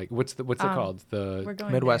 and like what's it called? We're The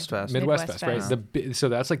going Midwest there. Fest. Midwest Fest, right? So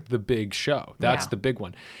that's like the big show. That's Yeah. the big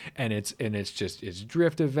one, and it's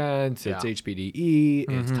drift events, it's Yeah. HPDE,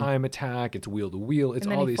 it's Time Attack, it's Wheel to Wheel, it's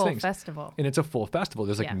And then all a these full things. festival. And it's a full festival.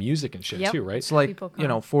 There's like Yeah. music and shit Yep. too, right? It's like, People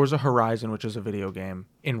come. Forza Horizon, which is a video game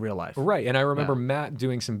in real life. Right. And I remember Yeah. Matt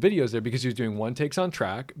doing some videos there because he was doing one takes on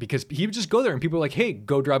track because he would just go there and people were like, "Hey,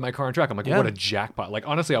 go drive my car on track." I'm like, Yeah. "What a jackpot." Like,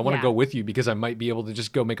 honestly, I want to Yeah. go with you because I might be able to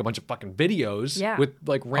just go make a bunch of fucking videos Yeah. with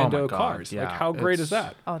like rando God, cars. Like, yeah. how great is It's-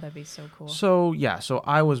 that? Oh, that'd be so cool. So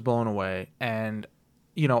I was blown away, and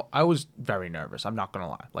I was very nervous. I'm not gonna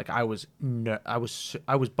lie. Like I was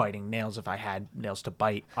biting nails if I had nails to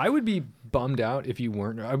bite. I would be bummed out if you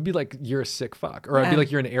weren't. I'd be like, "You're a sick fuck," or I'd be Yeah.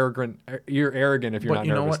 like, "You're arrogant if you're But not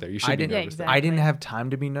you know nervous what? there. You I should be didn't- Yeah, nervous there." exactly. I didn't have time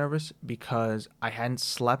to be nervous because I hadn't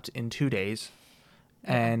slept in 2 days.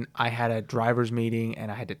 And I had a driver's meeting,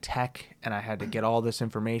 and I had to tech, and I had to get all this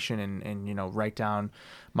information and write down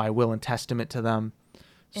my will and testament to them.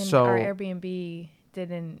 And so our Airbnb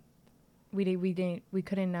we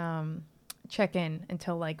couldn't check in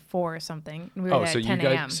until like 4 or something. And we were Oh, there so at you 10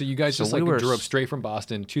 guys, a.m. so you guys So just we like were drove s- straight from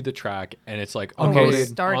Boston to the track, and it's like When we unloaded,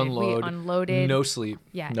 started, unload, we unloaded. no sleep.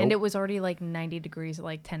 Yeah, Nope. and it was already like 90 degrees at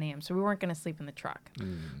like 10 a.m. So we weren't gonna sleep in the truck.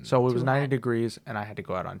 So it was Too 90 hot. degrees, and I had to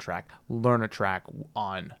go out on track, learn a track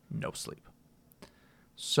on no sleep.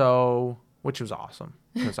 So, which was awesome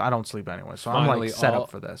because I don't sleep anyway. So I'm Finally, like set all-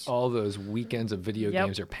 up for this. All those weekends of video Yep,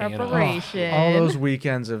 games are paying off. preparation. All those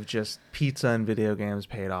weekends of just pizza and video games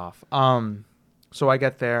paid off. So I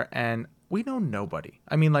get there, and we know nobody.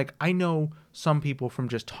 I mean, like, I know some people from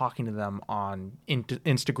just talking to them on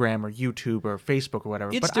Instagram or YouTube or Facebook or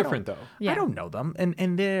whatever. It's but different, though. Yeah. I don't know them, and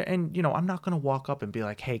I'm not gonna walk up and be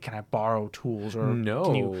like, hey, can I borrow tools or No.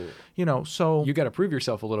 can you, so You got to prove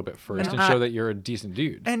yourself a little bit first And and show that you're a decent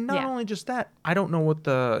dude. and not Yeah. only just that, I don't know what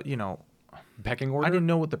the Pecking order? I didn't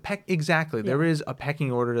know what the exactly. There is a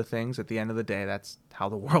pecking order to things. At the end of the day, that's how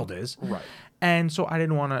the world is. Right. And so I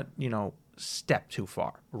didn't want to, step too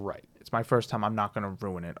far. Right. It's my first time. I'm not going to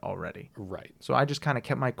ruin it already. Right. So I just kind of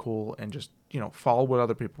kept my cool and just, followed what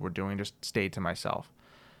other people were doing, just stayed to myself.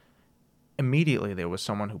 Immediately, there was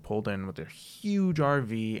someone who pulled in with their huge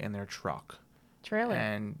RV and their truck. Trailer.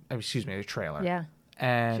 Their trailer. Yeah.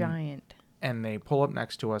 And Giant. And they pull up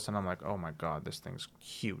next to us, and I'm like, oh my God, this thing's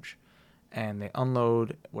huge. And they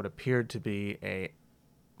unload what appeared to be a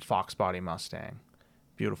Fox Body Mustang.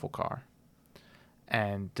 Beautiful car.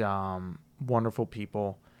 And wonderful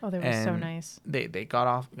people. Oh, they were so And nice. They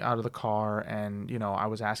got out of the car, and, I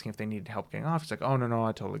was asking if they needed help getting off. He's like, oh, no,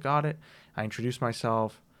 I totally got it. I introduced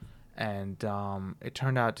myself. And it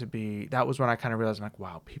turned out to be, that was when I kind of realized, I'm like,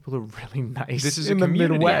 wow, people are really nice. This is in a the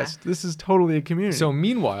community. Midwest. Yeah. This is totally a community. So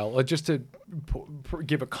meanwhile, just to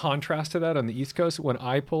give a contrast to that on the East Coast, when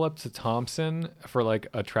I pull up to Thompson for like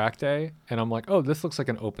a track day and I'm like, oh, this looks like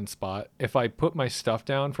an open spot. If I put my stuff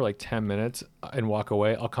down for like 10 minutes and walk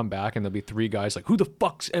away, I'll come back and there'll be 3 guys like, who the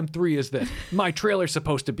fuck's M3 is this? My trailer's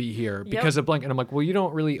supposed to be here because of blank. And I'm like, well, you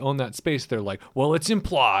don't really own that space. They're like, well, it's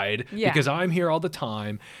implied because I'm here all the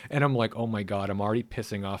time. And I'm like, oh my God, I'm already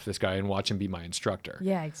pissing off this guy and watch him be my instructor.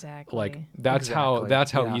 Yeah, exactly. Like that's how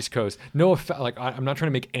Yeah. East Coast. No, like I'm not trying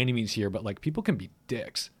to make enemies here, but like people can be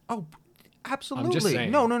dicks. Oh, absolutely. I'm just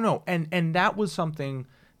saying. No. And that was something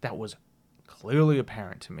that was clearly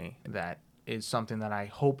apparent to me. That is something that I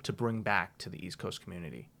hope to bring back to the East Coast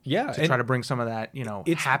community. Yeah, To try to bring some of that,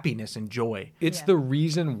 It's- happiness and joy. It's Yeah. the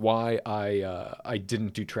reason why I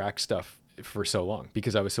didn't do track stuff for so long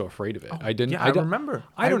because I was so afraid of it. I didn't. Yeah, I remember.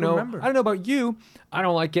 I don't know. remember. I don't know about you. I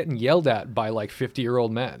don't like getting yelled at by like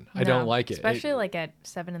 50-year-old men. I don't No, like it. Especially like at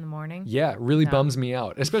 7 a.m. Yeah, it really No. bums me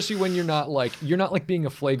out. Especially when you're not like being a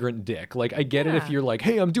flagrant dick. Like I get it if Yeah. you're like,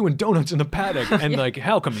 hey, I'm doing donuts in the paddock, and like,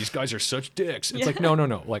 how come these guys are such dicks? It's like,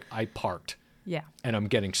 no. Like I parked Yeah. and I'm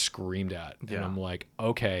getting screamed at, and Yeah. I'm like,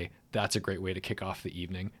 okay, that's a great way to kick off the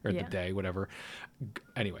evening or the Yeah. day, whatever.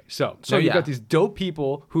 Anyway, so now you yeah. got these dope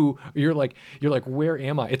people who you're like, where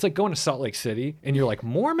am I? It's like going to Salt Lake City, and you're like,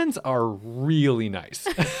 Mormons are really nice.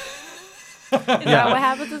 Is that what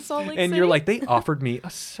happens in Salt Lake And City? you're like, they offered me a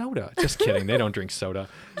soda. Just kidding. They don't drink soda.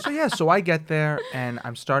 So I get there and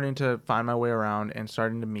I'm starting to find my way around and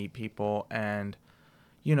starting to meet people. And,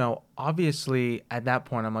 obviously at that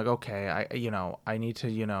point I'm like, okay, I need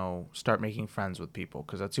to, start making friends with people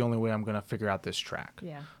because that's the only way I'm going to figure out this track.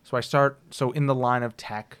 Yeah. So in the line of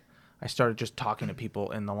tech, I started just talking to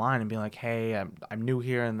people in the line and being like, hey, I'm new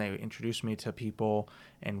here. And they introduced me to people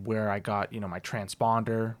and where I got, my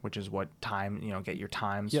transponder, which is what time, get your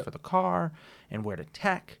times Yep. for the car and where to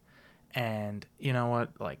tech. And you know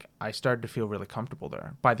what? Like I started to feel really comfortable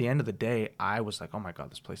there. By the end of the day, I was like, oh my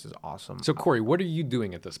God, this place is awesome. So Corey, what are you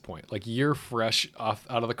doing at this point? Like you're fresh out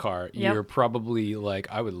of the car. Yep. You're probably like,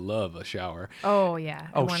 I would love a shower. Oh, yeah.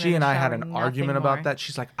 Oh, wanted she a and I had shower, an nothing argument more. about that.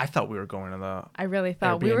 She's like, I thought we were going to the I really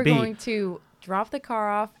thought we were Airbnb. going to drop the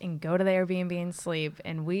car off and go to the Airbnb and sleep.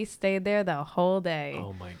 And we stayed there the whole day.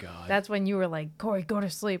 Oh my God. That's when you were like, Corey, go to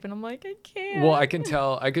sleep. And I'm like, I can't. Well, I could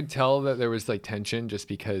tell that there was like tension just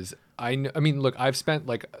because I mean, look, I've spent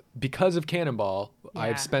because of Cannonball, Yeah.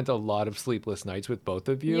 I've spent a lot of sleepless nights with both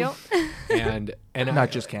of you. Yep. And not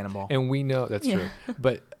just Cannonball. And we know that's Yeah. true.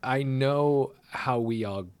 But I know how we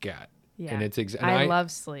all get. Yeah. And it's I love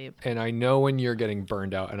sleep. And I know when you're getting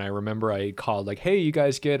burned out. And I remember I called like, hey, you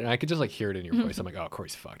guys good? And I could just like hear it in your voice. I'm like, oh,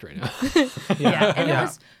 Corey's fucked right now. Yeah. And Yeah. it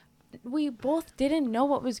was, we both didn't know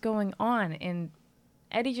what was going on. And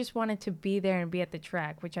Eddie just wanted to be there and be at the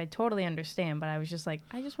track, which I totally understand. But I was just like,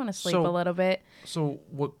 I just want to sleep So- a little bit. So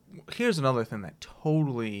here's another thing that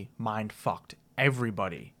totally mind fucked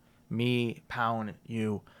everybody. Me, Pound,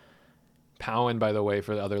 you. Powen, by the way,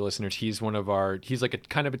 for the other listeners, he's like a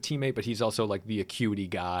kind of a teammate, but he's also like the Acuity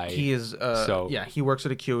guy. He is he works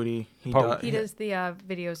at Acuity. He Part- does, He does the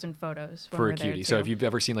videos and photos when for we're there, Acuity. So too. if you've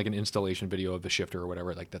ever seen like an installation video of the shifter or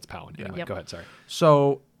whatever, like that's Powen. Anyway, Yep. go ahead. Sorry.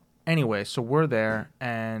 So anyway, so we're there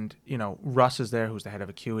and Russ is there who's the head of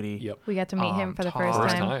Acuity. Yep. we got to meet him for the Tom- first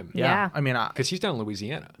First time. time. Yeah. I mean, Because he's down in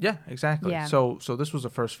Louisiana. yeah, exactly. Yeah. So this was a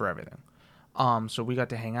first for everything. So we got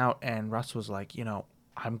to hang out and Russ was like,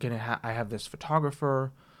 I have this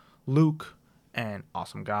photographer, Luke, and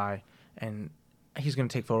awesome guy, and he's going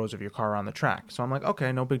to take photos of your car on the track. So I'm like,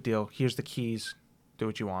 okay, no big deal. Here's the keys. Do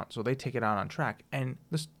what you want. So they take it out on track, and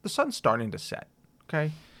the sun's starting to set.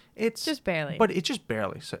 Okay, it's Just barely. but it's just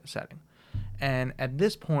barely setting. And at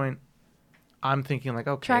this point, I'm thinking like,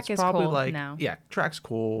 okay, Track it's is probably cool like, now. yeah, track's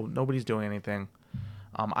cool. Nobody's doing anything.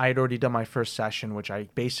 I had already done my first session, which I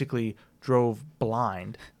basically drove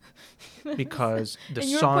blind because the and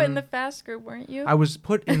you sun. were put in the fast group, weren't you? I was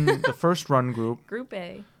put in the first run group, Group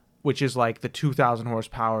A. which is like the 2,000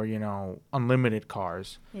 horsepower, unlimited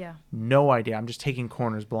cars. Yeah. No idea. I'm just taking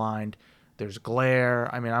corners blind. There's glare.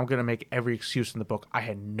 I mean, I'm going to make every excuse in the book. I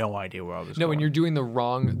had no idea where I was No, going. when you're doing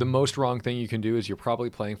the most wrong thing you can do is you're probably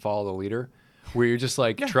playing follow the leader, where you're just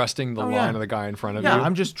like trusting the Oh, line yeah. of the guy in front of Yeah, you.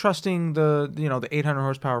 I'm just trusting the 800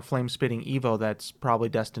 horsepower flame spitting Evo that's probably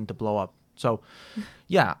destined to blow up. So,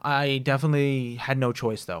 yeah, I definitely had no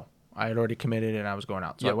choice though. I had already committed and I was going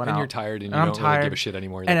out. So I Yep, went and out. you're tired and you I'm don't really give tired. a shit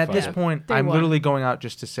anymore. You're And like, at this "Fuck it." point, Day I'm one. literally going out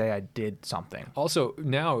just to say I did something. Also,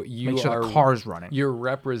 now you Make sure are the car's running. You're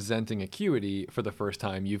representing Acuity for the first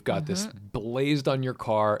time. You've got this Mm-hmm. blazed on your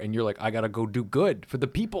car, and you're like, I gotta go do good for the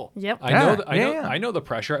people. Yep. I Yeah, know. yeah. I know the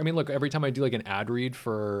pressure. I mean, look, every time I do like an ad read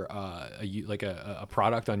for a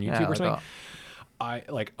product on YouTube Yeah, or like something. I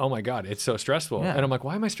like, oh my God, it's so stressful. Yeah. And I'm like,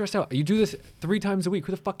 why am I stressed out? You do this 3 times a week.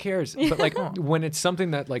 Who the fuck cares? But like when it's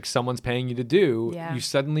something that like someone's paying you to do, Yeah. you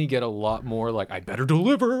suddenly get a lot more like, I better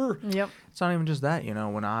deliver. Yep. It's not even just that,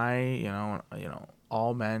 when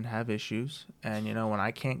all men have issues, and when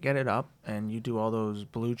I can't get it up, and you do all those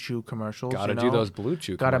Blue Chew commercials. Gotta do those Blue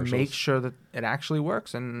Chew Gotta commercials. make sure that it actually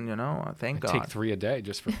works, and thank I God. take 3 a day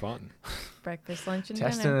just for fun. Breakfast, lunch, and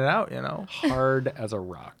Testing dinner. it out, Hard as a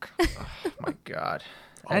rock. My God.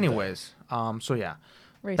 All Anyways, so yeah,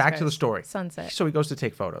 Race back to the cars. story. Sunset. So he goes to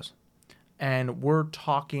take photos, and we're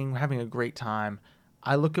talking, having a great time.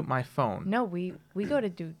 I look at my phone. No, we go to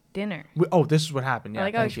do dinner. This is what happened. Yeah, We're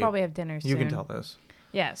like, oh, we thank should you. probably have dinner soon. You can tell this.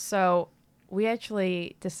 Yeah, so we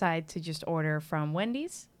actually decided to just order from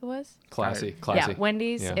Wendy's, it was? Classy. Yeah,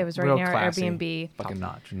 Wendy's. Yeah. It was right Real near our classy. Airbnb. Fucking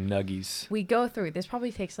Top-notch. nuggies. We go through. This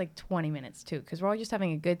probably takes like 20 minutes too, because we're all just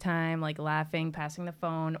having a good time, like laughing, passing the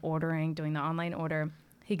phone, ordering, doing the online order.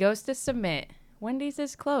 He goes to submit. Wendy's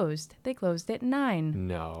is closed. They closed at 9.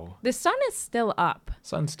 No. The sun is still up.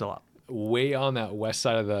 Sun's still up. Way on that west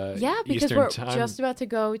side of the Yeah, because Eastern we're time. just about to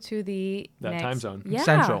go to the That next, time zone. Yeah.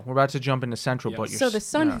 Central. We're about to jump into Central, Yeah. but you're So the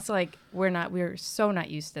sun yeah. is like, we're so not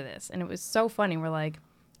used to this. And it was so funny. We're like,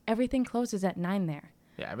 everything closes at 9 there.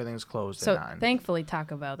 Yeah, everything's closed So at 9. thankfully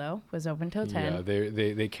Taco Bell though was open till 10. Yeah,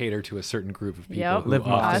 they cater to a certain group of people Yep. who Live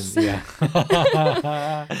often, Us.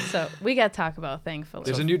 yeah. So we got Taco Bell, thankfully.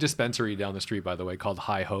 There's a new dispensary down the street, by the way, called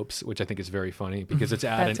High Hopes, which I think is very funny because it's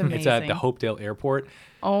at That's it's at the amazing. Hopedale Airport.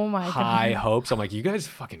 Oh my High God. Hopes. I'm like, you guys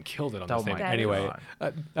fucking killed it on Oh this thing. my Anyway,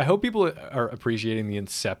 God. I hope people are appreciating the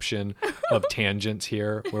inception of tangents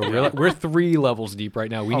here, where we're 3 levels deep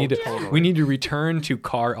right now. We need to totally. we need to return to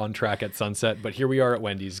car on track at sunset, but here we are at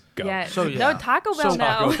Wendy's. Go. Yeah. So, No, yeah. Taco Bell So-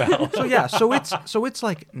 now. Taco Bell. So yeah, so it's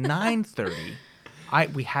like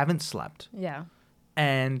 9:30. We haven't slept, Yeah.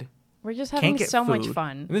 and We're just Can't having get so much food.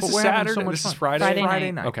 fun. And this But is we're having Saturday. so much This is fun. Friday.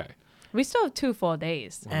 Friday night. Okay. We still have 2 full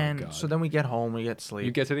days. my and God. so then we get home, we get sleep,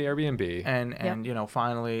 You get to the Airbnb. and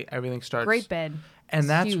finally everything starts. Great bed. And It's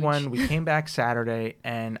that's huge. when we came back Saturday,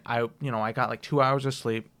 and I got like 2 hours of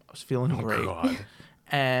sleep. I was feeling great, God.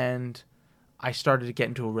 and I started to get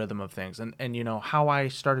into a rhythm of things. And how I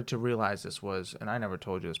started to realize this was, and I never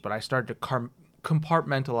told you this, but I started to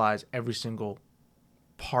compartmentalize every single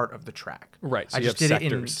part of the track. Right, so I you just have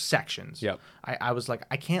did it in sectors. sections. Yep. I was like,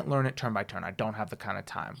 I can't learn it turn by turn. I don't have the kind of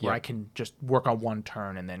time where Yep. I can just work on one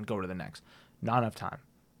turn and then go to the next. Not enough time.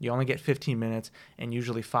 You only get 15 minutes, and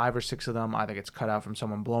usually 5 or 6 of them either gets cut out from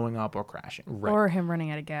someone blowing up or crashing. Right. Or him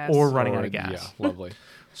running out of gas. Or running out of gas. Yeah, lovely.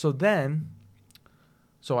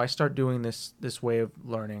 So I start doing this way of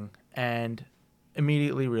learning, and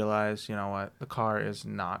immediately realize, you know what, the car is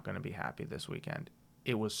not going to be happy this weekend.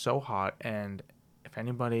 It was so hot, and if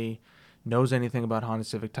anybody knows anything about Honda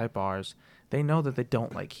Civic Type R's, they know that they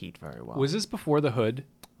don't like heat very well. Was this before the hood?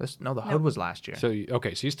 The hood was last year. So you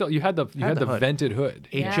had the Had the hood. vented hood.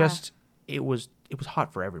 It Yeah. just it was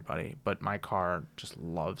hot for everybody, but my car just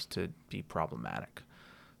loves to be problematic.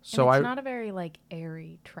 So and it's not a very like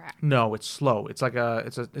airy track. no, it's slow. It's like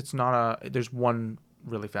it's not a there's one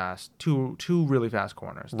really fast, two really fast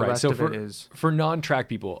corners. The Right. rest So of it is for non-track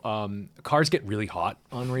people, cars get really hot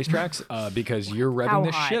on racetracks because you're revving How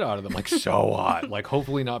the hot? shit out of them, like so hot. Like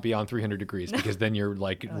hopefully not beyond 300 degrees because then you're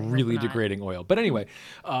like really not. degrading oil. But anyway,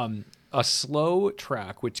 a slow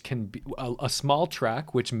track, which can be a small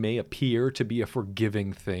track, which may appear to be a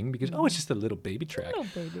forgiving thing because, oh, it's just a little baby track. Little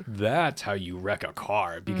baby. That's how you wreck a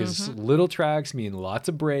car because little tracks mean lots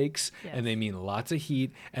of brakes Yes. and they mean lots of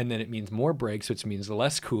heat. And then it means more brakes, which means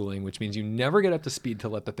less cooling, which means you never get up to speed to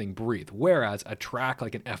let the thing breathe. Whereas a track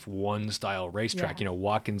like an F1 style racetrack, Yeah.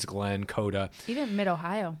 Watkins Glen, Coda, Even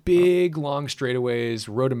Mid-Ohio. big long straightaways,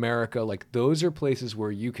 Road America, like those are places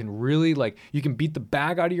where you can really you can beat the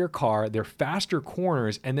bag out of your car. They're faster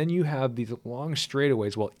corners, and then you have these long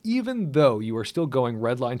straightaways. Well, even though you are still going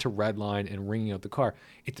red line to red line and ringing out the car,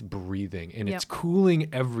 it's breathing and it's Yep. cooling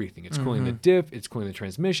everything. It's cooling the diff, it's cooling the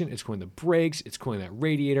transmission, it's cooling the brakes, it's cooling that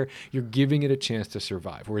radiator. You're giving it a chance to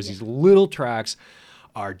survive. Whereas these little tracks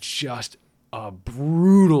are just a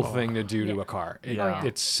brutal thing to do to a car. Yeah.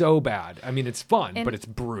 It's so bad. I mean, it's fun, And but it's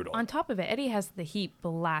brutal. On top of it, Eddie has the heat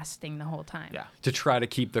blasting the whole time. Yeah. To try to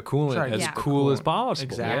keep the coolant Try to as keep the cool as coolant.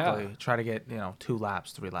 possible. Exactly. Yeah. Try to get 2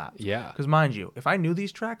 laps, 3 laps. Yeah. Because mind you, if I knew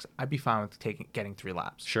these tracks, I'd be fine with getting 3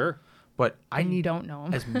 laps. Sure. But I And you need don't know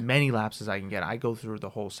 'em. as many laps as I can get. I go through the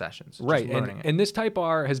whole sessions. just Right. learning it. And this Type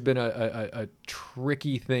R has been a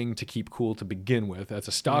tricky thing to keep cool to begin with. As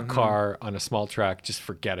a stock car on a small track, just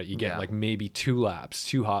forget it. You get Yeah. like maybe 2 laps,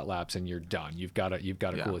 2 hot laps, and you're done. You've got to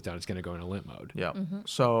Yeah. cool it down. It's going to go into limp mode. Yeah.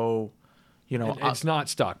 So, And it's not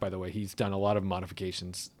stock, by the way. He's done a lot of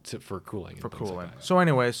modifications for cooling. and for things like cooling. that. So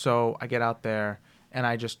anyway, so I get out there and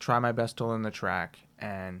I just try my best to learn the track.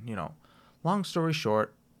 And long story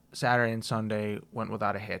short, Saturday and Sunday went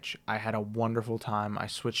without a hitch. I had a wonderful time. I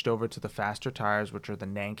switched over to the faster tires, which are the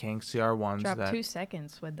Nankang CR1s. Drop 2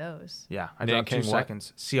 seconds with those. Yeah, I dropped 2 Nankang what?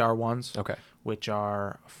 seconds. CR1s, Okay. which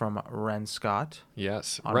are from Ren Scott.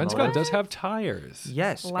 Yes. Automotive. Renscott does have tires.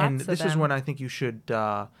 Yes, Lots and of this is them. when I think you should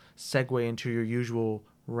segue into your usual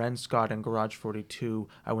Ren Scott and Garage 42,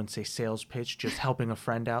 I wouldn't say sales pitch, just helping a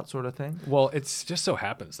friend out sort of thing. Well, it's just so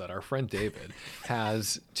happens that our friend David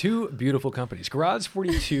has 2 beautiful companies, Garage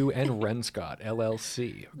 42 and Renscott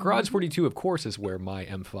LLC. Garage 42, of course, is where my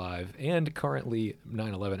M5 and currently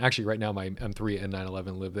 911, actually right now my M3 and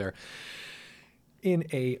 911 live there, in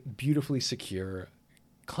a beautifully secure,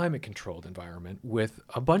 climate-controlled environment with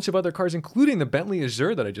a bunch of other cars, including the Bentley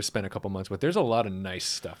Azure that I just spent a couple months with. There's a lot of nice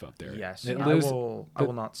stuff up there. Yes, It I lives- will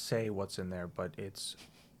not say what's in there, but it's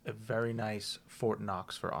a very nice Fort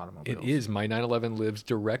Knox for automobiles. It is. My 911 lives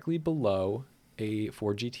directly below a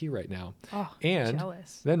Ford GT right now. Oh, and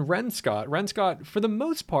jealous. then Renscott, for the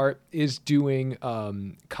most part, is doing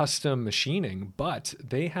custom machining, but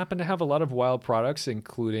they happen to have a lot of wild products,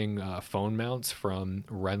 including phone mounts from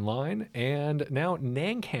Renline and now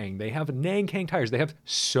Nankang. They have Nankang tires. They have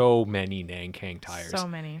so many Nankang tires. So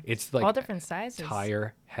many. It's like all different sizes.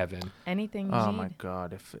 tire heaven. Anything you Oh need. my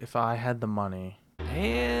god, if I had the money.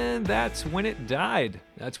 And that's when it died.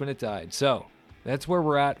 So that's where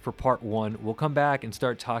we're at for part 1. We'll come back and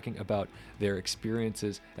start talking about their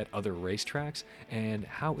experiences at other racetracks and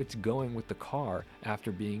how it's going with the car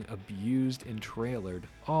after being abused and trailered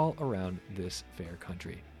all around this fair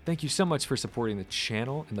country. Thank you so much for supporting the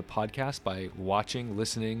channel and the podcast by watching,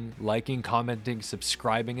 listening, liking, commenting,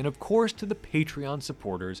 subscribing, and of course to the Patreon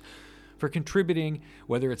supporters for contributing,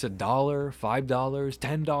 whether it's $1, $5,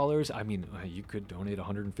 $10. I mean, you could donate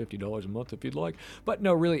 $150 a month if you'd like. But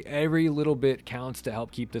no, really, every little bit counts to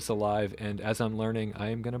help keep this alive. And as I'm learning, I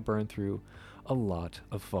am going to burn through a lot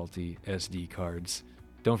of faulty SD cards.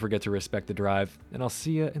 Don't forget to respect the drive, and I'll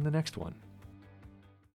see you in the next one.